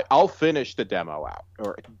 15, I'll finish the demo out,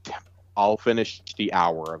 or I'll finish the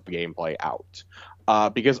hour of gameplay out,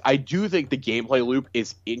 because I do think the gameplay loop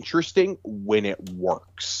is interesting when it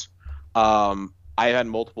works. I had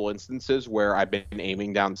multiple instances where I've been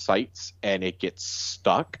aiming down sights and it gets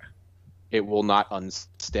stuck. It will not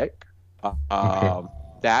unstick.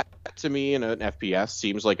 That to me in an FPS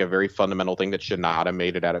seems like a very fundamental thing that should not have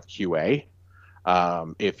made it out of QA.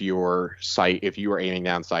 If you are aiming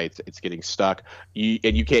down sights, it's getting stuck,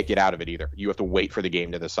 and you can't get out of it either. You have to wait for the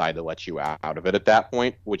game to decide to let you out of it at that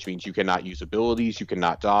point, which means you cannot use abilities, you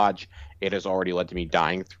cannot dodge. It has already led to me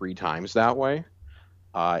dying 3 times that way.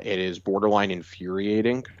 It is borderline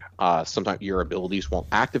infuriating. Sometimes your abilities won't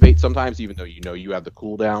activate sometimes, even though you have the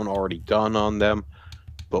cooldown already done on them.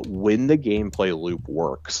 But when the gameplay loop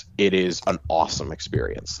works, it is an awesome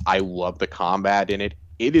experience. I love the combat in it.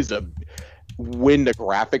 When the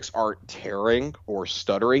graphics aren't tearing or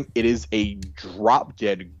stuttering, it is a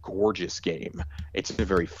drop-dead gorgeous game. It's a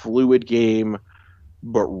very fluid game,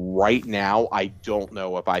 but right now I don't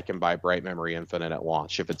know if I can buy Bright Memory Infinite at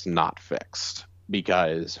launch if it's not fixed,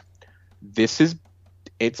 because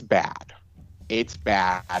it's bad. It's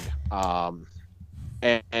bad.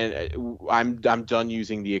 And I'm done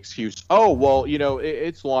using the excuse. Oh well,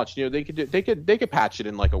 it's launched. They could patch it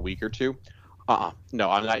in like a week or two. No,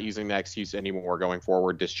 I'm not using that excuse anymore going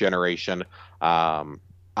forward. This generation,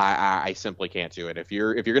 I simply can't do it. If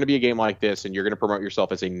you're going to be a game like this and you're going to promote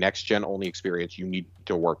yourself as a next gen only experience, you need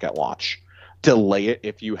to work at launch. Delay it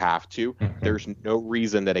if you have to. There's no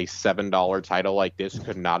reason that a $7 title like this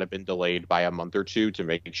could not have been delayed by a month or two to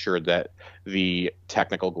make sure that the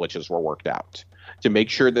technical glitches were worked out, to make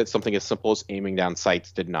sure that something as simple as aiming down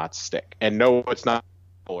sights did not stick. And no, it's not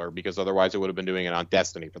because otherwise it would have been doing it on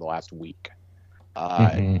Destiny for the last week.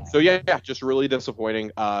 So yeah, just really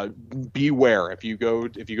disappointing. Beware if you go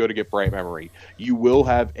to get Bright Memory, you will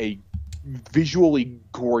have a visually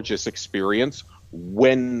gorgeous experience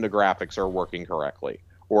when the graphics are working correctly,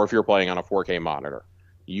 or if you're playing on a 4K monitor.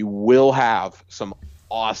 You will have some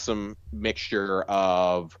awesome mixture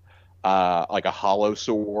of like a hollow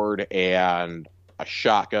sword and a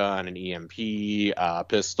shotgun, an EMP, a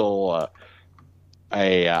pistol,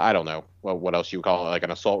 I don't know what else you would call it, like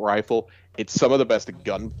an assault rifle. It's some of the best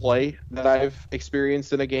gunplay that I've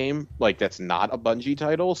experienced in a game. Like, that's not a Bungie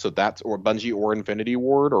title, so that's, or Bungie or Infinity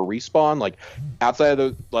Ward or Respawn. Like, outside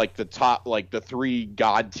of the top, like the 3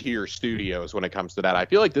 god tier studios when it comes to that, I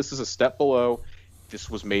feel like this is a step below. This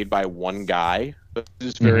was made by one guy, but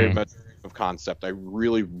this is very much of concept. I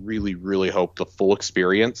really, really, really hope the full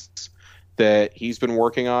experience that he's been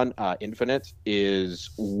working on, Infinite, is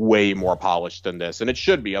way more polished than this, and it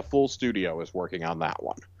should be. A full studio is working on that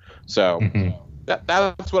one. So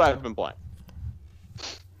that's what I've been playing.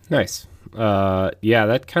 Nice. Yeah,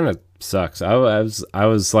 that kind of sucks. I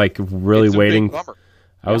was like really waiting.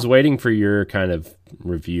 I was waiting for your kind of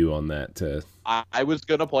review on that. I was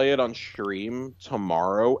gonna play it on stream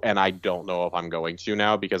tomorrow, and I don't know if I'm going to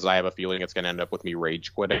now because I have a feeling it's gonna end up with me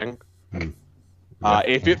rage quitting.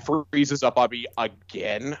 If it freezes up, I'll be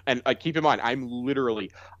again. And keep in mind,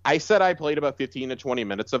 I said I played about 15 to 20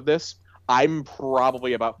 minutes of this. I'm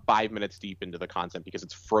probably about 5 minutes deep into the content because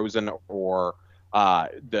it's frozen, or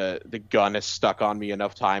the gun is stuck on me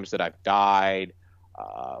enough times that I've died.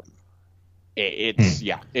 It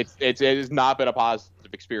has not been a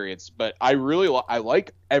positive experience, but I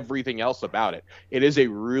like everything else about it. It is a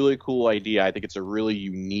really cool idea. I think it's a really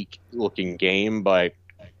unique looking game, but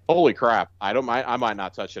holy crap, I might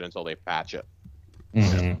not touch it until they patch it.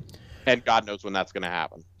 And God knows when that's going to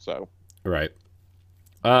happen. So right.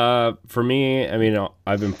 For me, I mean,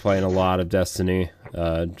 I've been playing a lot of Destiny,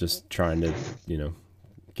 just trying to,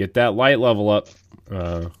 get that light level up.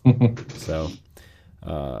 So,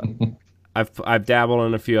 I've dabbled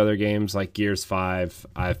in a few other games like Gears 5.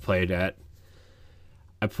 I played at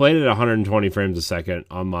 120 frames a second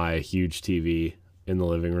on my huge TV in the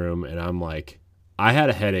living room, and I'm like, I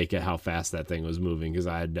had a headache at how fast that thing was moving because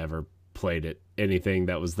I had never played anything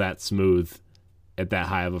that was that smooth at that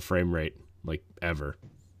high of a frame rate, like, ever.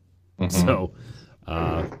 So,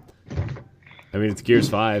 I mean, it's Gears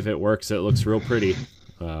 5. It works. It looks real pretty.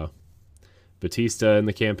 Batista in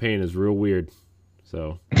the campaign is real weird.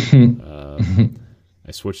 So,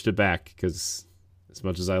 I switched it back because as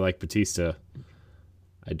much as I like Batista,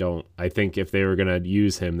 I think if they were going to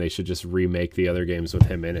use him, they should just remake the other games with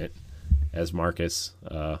him in it as Marcus.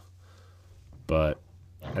 But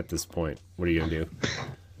at this point, what are you going to do?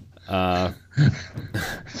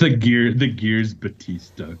 The Gears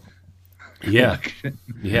Batista. Yeah.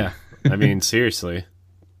 Yeah. I mean, seriously.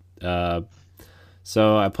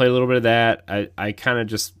 So I played a little bit of that. I kind of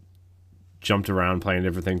just jumped around playing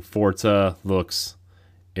different things. Forza looks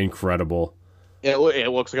incredible. It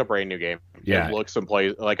looks like a brand new game. Yeah. It looks and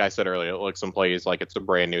plays, like I said earlier, it looks and plays like it's a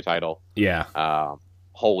brand new title. Yeah.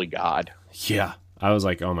 Holy God. Yeah. I was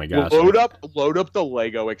like, oh my gosh. Load up the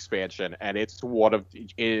Lego expansion, and it's one of,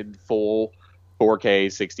 in full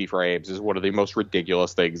 4K 60 frames, is one of the most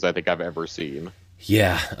ridiculous things I think I've ever seen.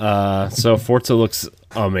 Yeah. So Forza looks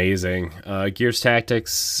amazing. Gears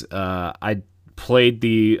Tactics, I played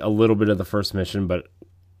a little bit of the first mission, but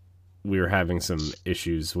we were having some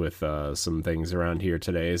issues with some things around here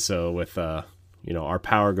today. So with our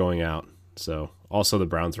power going out. So also the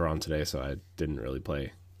Browns were on today, so I didn't really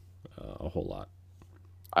play a whole lot.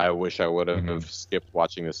 I wish I would have skipped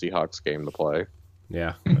watching the Seahawks game to play.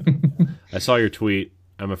 Yeah. I saw your tweet.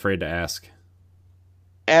 I'm afraid to ask.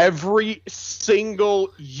 Every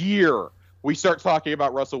single year we start talking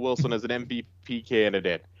about Russell Wilson as an MVP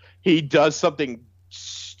candidate. He does something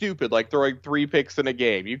stupid like throwing 3 picks in a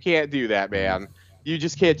game. You can't do that, man. You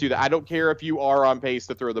just can't do that. I don't care if you are on pace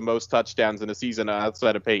to throw the most touchdowns in a season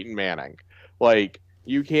outside of Peyton Manning. Like,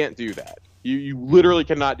 you can't do that. You literally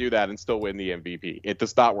cannot do that and still win the MVP. It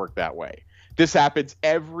does not work that way. This happens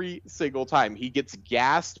every single time. He gets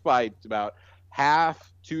gassed by about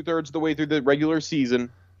half, 2/3 of the way through the regular season,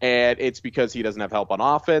 and it's because he doesn't have help on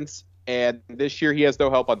offense. And this year he has no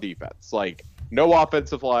help on defense. Like, no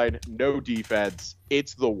offensive line, no defense.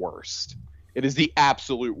 It's the worst. It is the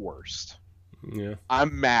absolute worst. Yeah.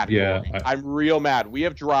 I'm mad. Yeah, I'm real mad. We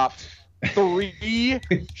have dropped 3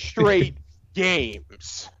 straight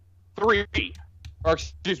games. 3. Or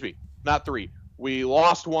excuse me, not 3. We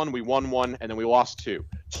lost 1, we won 1, and then we lost 2.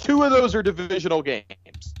 2 of those are divisional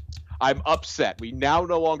games. I'm upset. We now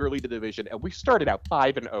no longer lead the division, and we started out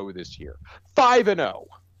 5-0 this year. 5-0.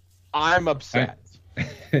 I'm upset.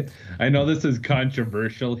 I know this is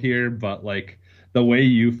controversial here, but like the way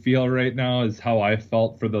you feel right now is how I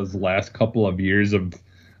felt for those last couple of years of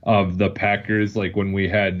the Packers. Like when we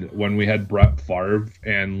had Brett Favre,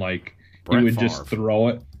 and like he would just throw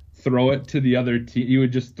it to the other team. He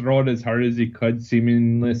would just throw it as hard as he could,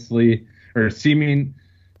 seamlessly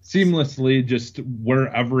just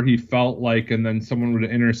wherever he felt like, and then someone would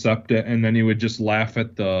intercept it, and then he would just laugh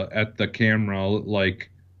at the camera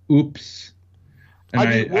like, oops. And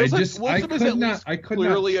I could not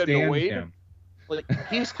stand him. Like,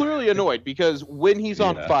 he's clearly annoyed because when he's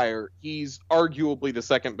on fire, he's arguably the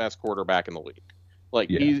second best quarterback in the league. Like,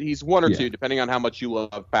 he's 1 or 2, depending on how much you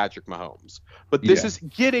love Patrick Mahomes. But this is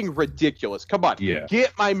getting ridiculous. Come on,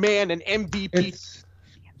 get my man an MVP.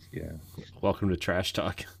 Welcome to Trash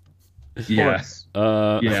Talk. Yes.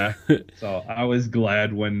 So I was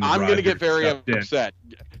glad when I'm going to get very upset.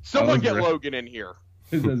 Someone get Logan in here.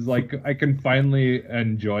 This is like, I can finally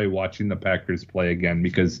enjoy watching the Packers play again,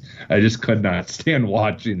 because I just could not stand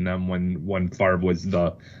watching them when Favre was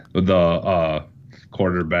the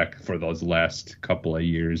quarterback for those last couple of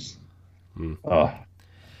years. And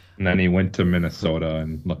then he went to Minnesota,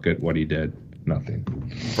 and look at what he did. Nothing.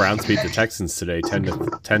 Browns beat the Texans today,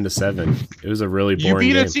 10-7. It was a really boring game.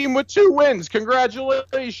 You beat a team with 2 wins.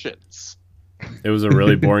 Congratulations. It was a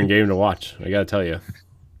really boring game to watch, I gotta tell you.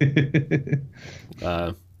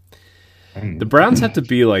 The Browns have to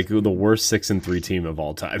be like the worst 6-3 team of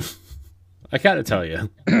all time. I gotta tell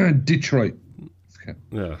you. Detroit.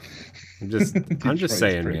 Yeah. I'm just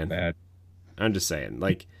saying, man. Bad. I'm just saying.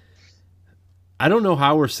 Like, I don't know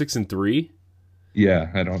how we're 6-3.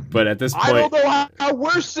 Yeah, I don't. But at this point, I don't know how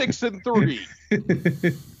we're 6-3.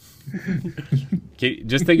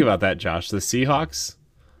 Just think about that, Josh. The Seahawks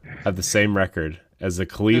have the same record as the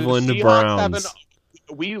Cleveland Browns.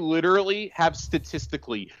 We literally have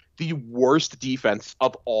statistically the worst defense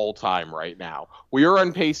of all time right now. We are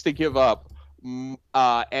on pace to give up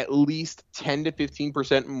at least 10 to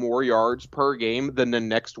 15% more yards per game than the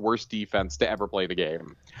next worst defense to ever play the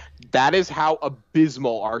game. That is how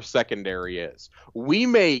abysmal our secondary is. We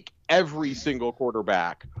make every single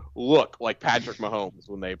quarterback look like Patrick Mahomes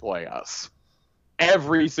when they play us.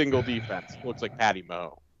 Every single defense looks like Patty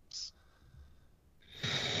Mahomes.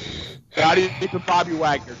 Not even Bobby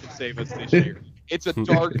Wagner can save us this year. It's a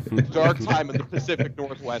dark time in the Pacific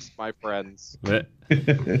Northwest, my friends.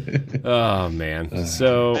 Oh man!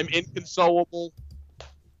 So I'm inconsolable.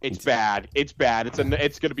 It's bad. It's bad.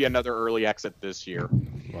 It's going to be another early exit this year.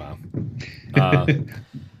 Wow.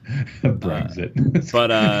 Brexit.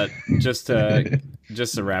 But just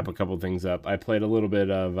to wrap a couple things up, I played a little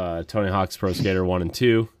bit of Tony Hawk's Pro Skater 1 and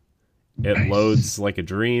 2. It loads like a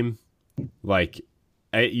dream. Like,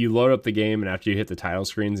 you load up the game, and after you hit the title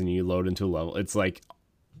screens and you load into a level, it's like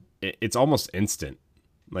it's almost instant.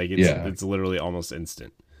 Like Yeah. it's literally almost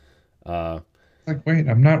instant. Like, wait,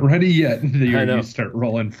 I'm not ready yet. I know. You start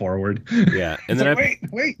rolling forward. Yeah, and It's then like,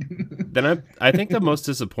 wait. then I think the most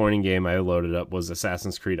disappointing game I loaded up was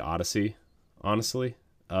Assassin's Creed Odyssey, honestly,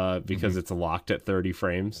 because it's locked at 30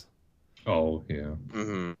 frames, Oh yeah.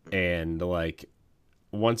 Mm-hmm. and like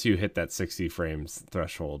once you hit that 60 frames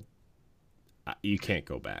threshold, you can't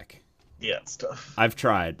go back. Yeah, it's tough. I've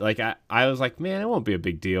tried. Like I was like, man, it won't be a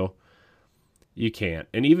big deal. You can't,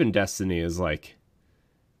 and even Destiny is like,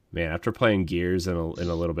 man, after playing Gears and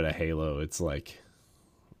a little bit of Halo, it's like,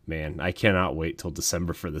 man, I cannot wait till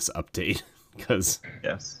December for this update because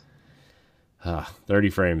Yes.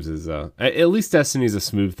 30 frames is at least Destiny's a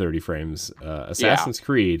smooth 30 frames. Assassin's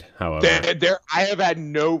Creed, however, I have had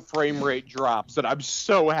no frame rate drops, and I'm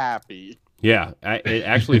so happy. yeah, it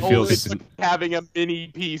actually feels It's like having a mini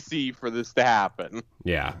PC for this to happen.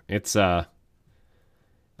 yeah, it's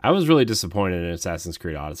I was really disappointed in Assassin's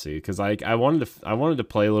Creed Odyssey because like I wanted to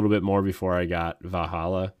play a little bit more before I got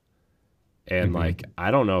Valhalla, and like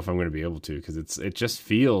I don't know if I'm going to be able to because it just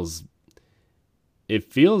feels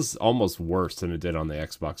almost worse than it did on the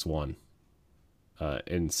Xbox One,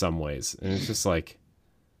 in some ways, and it's just like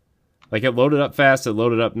it loaded up fast, it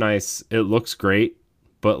loaded up nice, it looks great,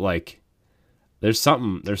 but like there's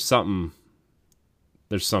something that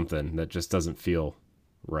just doesn't feel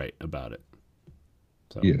right about it.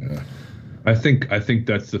 So. Yeah. I think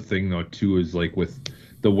that's the thing though too, is like with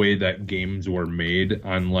the way that games were made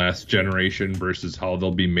on last generation versus how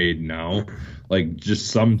they'll be made now, like just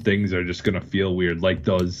some things are just gonna feel weird, like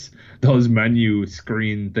those menu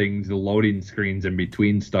screen things, the loading screens in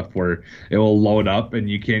between stuff where it will load up and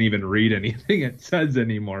you can't even read anything it says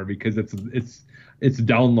anymore because it's it's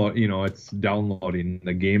downloading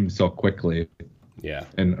the game so quickly. Yeah.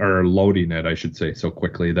 Or loading it, I should say, so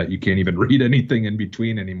quickly that you can't even read anything in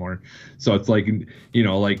between anymore. So it's like,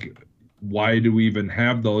 like, why do we even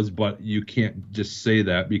have those? But you can't just say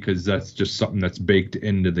that because that's just something that's baked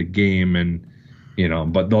into the game. And,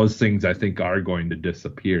 but those things I think are going to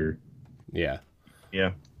disappear. Yeah.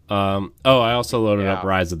 Yeah. I also loaded up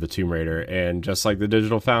Rise of the Tomb Raider, and just like the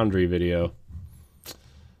Digital Foundry video,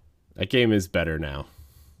 that game is better now.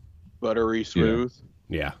 Buttery smooth.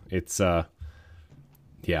 Yeah. It's,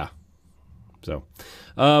 yeah. So,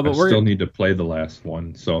 but I we're still need to play the last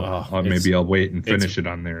one, so maybe I'll wait and finish it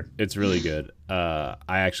on there. It's really good. I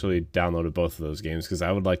actually downloaded both of those games because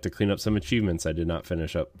I would like to clean up some achievements I did not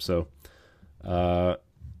finish up. So,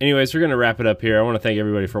 anyways, we're gonna wrap it up here. I want to thank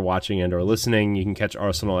everybody for watching and/or listening. You can catch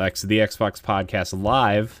Arsenal X, the Xbox podcast,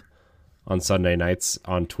 live on Sunday nights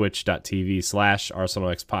on twitch.tv/Arsenal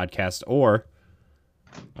X podcast, or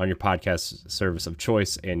on your podcast service of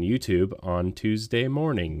choice, and YouTube on Tuesday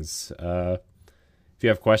mornings. If you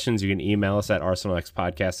have questions, you can email us at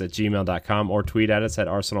arsenalxpodcast@gmail.com or tweet at us at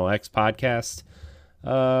arsenalxpodcast.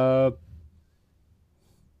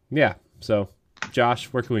 Yeah. So, Josh,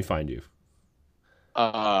 where can we find you?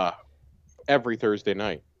 Every Thursday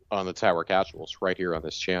night on the Tower Casuals right here on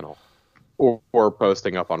this channel, or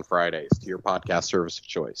posting up on Fridays to your podcast service of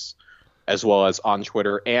choice, as well as on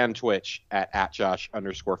Twitter and Twitch at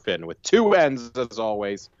 @Josh_Finn with 2 N's as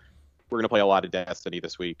always. We're going to play a lot of Destiny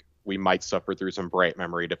this week. We might suffer through some bright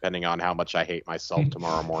memory depending on how much I hate myself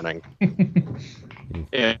tomorrow morning.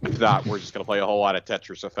 If not, we're just going to play a whole lot of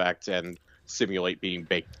Tetris Effect and simulate being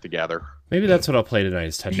baked together. Maybe that's what I'll play tonight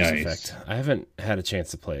is Tetris Nice. Effect. I haven't had a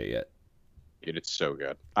chance to play it yet. It's so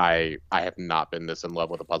good. I have not been this in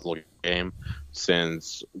love with a puzzle game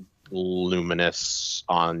since Luminous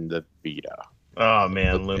on the Vita. Oh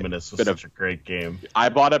man, Luminous was such a great game. I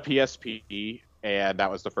bought a PSP, and that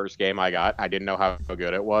was the first game I got. I didn't know how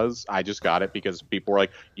good it was. I just got it because people were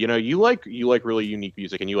like, you like really unique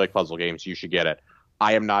music and you like puzzle games, you should get it.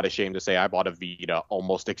 I am not ashamed to say I bought a Vita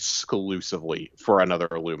almost exclusively for another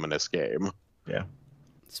Luminous game. Yeah.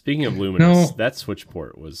 Speaking of Luminous, that Switch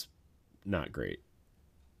port was not great.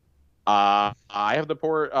 I have the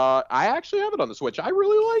port. I actually have it on the Switch. I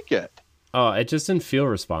really like it. Oh, it just didn't feel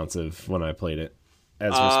responsive when I played it.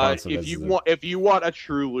 As responsive as if you want a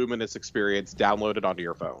true Luminous experience, download it onto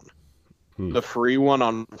your phone. The free one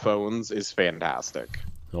on phones is fantastic.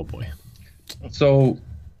 Oh boy. So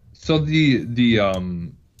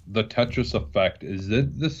the Tetris Effect, is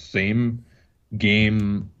it the same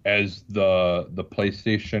game as the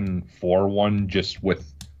PlayStation 4 one, just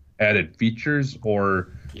with added features,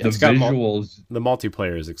 or the visuals? The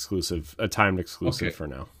multiplayer is exclusive, a timed exclusive for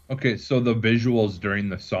now. Okay, so the visuals during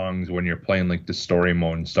the songs when you're playing like the story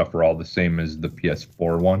mode and stuff are all the same as the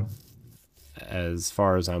PS4 one? As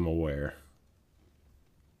far as I'm aware.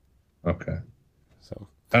 Okay. So,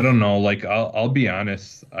 I don't know. Like I'll be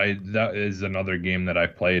honest. That is another game that I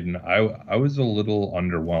played, and I was a little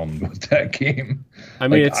underwhelmed with that game. I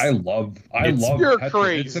mean, like, I love You're Tetris.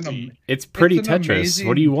 crazy. it's pretty it's an Tetris. amazing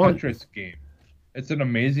What do you want? Tetris game. It's an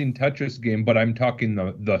amazing Tetris game, but I'm talking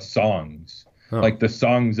the songs, Oh. like the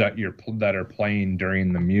songs that are playing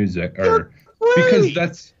during the music, or You're because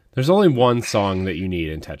crazy. There's only one song that you need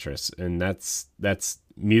in Tetris, and that's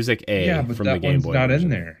Music A yeah, but from the that Game one's Boy not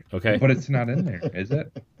version. in there. Okay. But it's not in there, is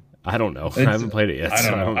it? I don't know. I It's- haven't played it yet. I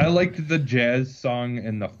so don't know. I liked the jazz song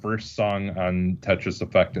and the first song on Tetris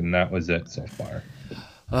Effect, and that was it so far.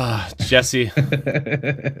 Jesse,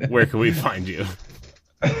 where can we find you?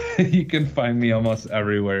 You can find me almost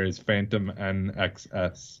everywhere as Phantom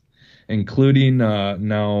NXS, including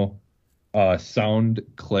now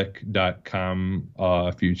soundclick.com.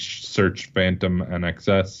 If you search Phantom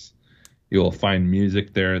NXS, you will find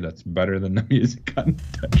music there that's better than the music on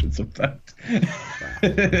Tetris Effect.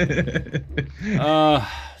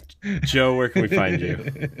 Joe, where can we find you?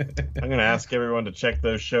 I'm gonna ask everyone to check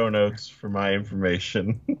those show notes for my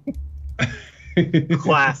information.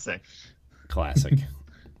 Classic. Classic.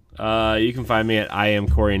 You can find me at I am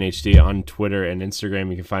Corey in HD on Twitter and Instagram.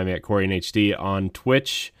 You can find me at Corey in HD on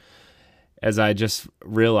Twitch. As I just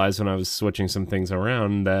realized when I was switching some things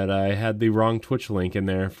around that I had the wrong Twitch link in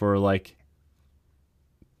there for like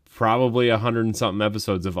probably 100 and something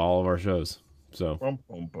episodes of all of our shows. So,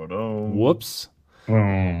 whoops.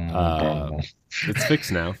 It's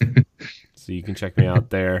fixed now. So you can check me out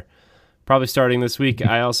there. Probably starting this week.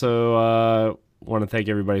 I also want to thank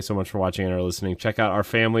everybody so much for watching and or listening. Check out our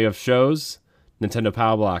family of shows. Nintendo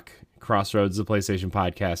Power Block, Crossroads, the PlayStation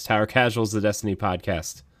Podcast, Tower Casuals, the Destiny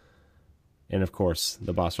Podcast, and of course,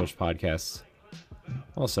 the Boss Rush Podcast.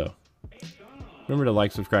 Also, remember to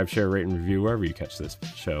like, subscribe, share, rate, and review wherever you catch this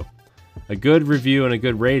show. A good review and a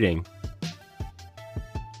good rating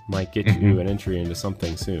might get you an entry into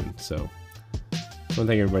something soon. So, I want to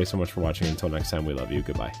thank everybody so much for watching. Until next time, we love you.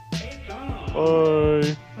 Goodbye.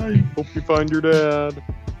 Bye. Hope you find your dad.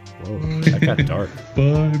 Whoa, that got dark.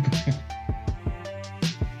 Bye.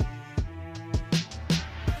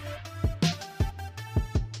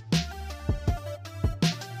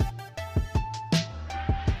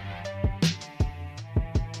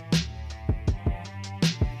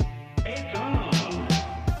 It's on.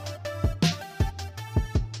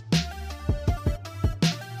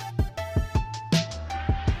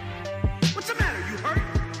 What's the matter? You hurt?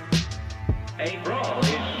 A brawl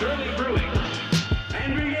is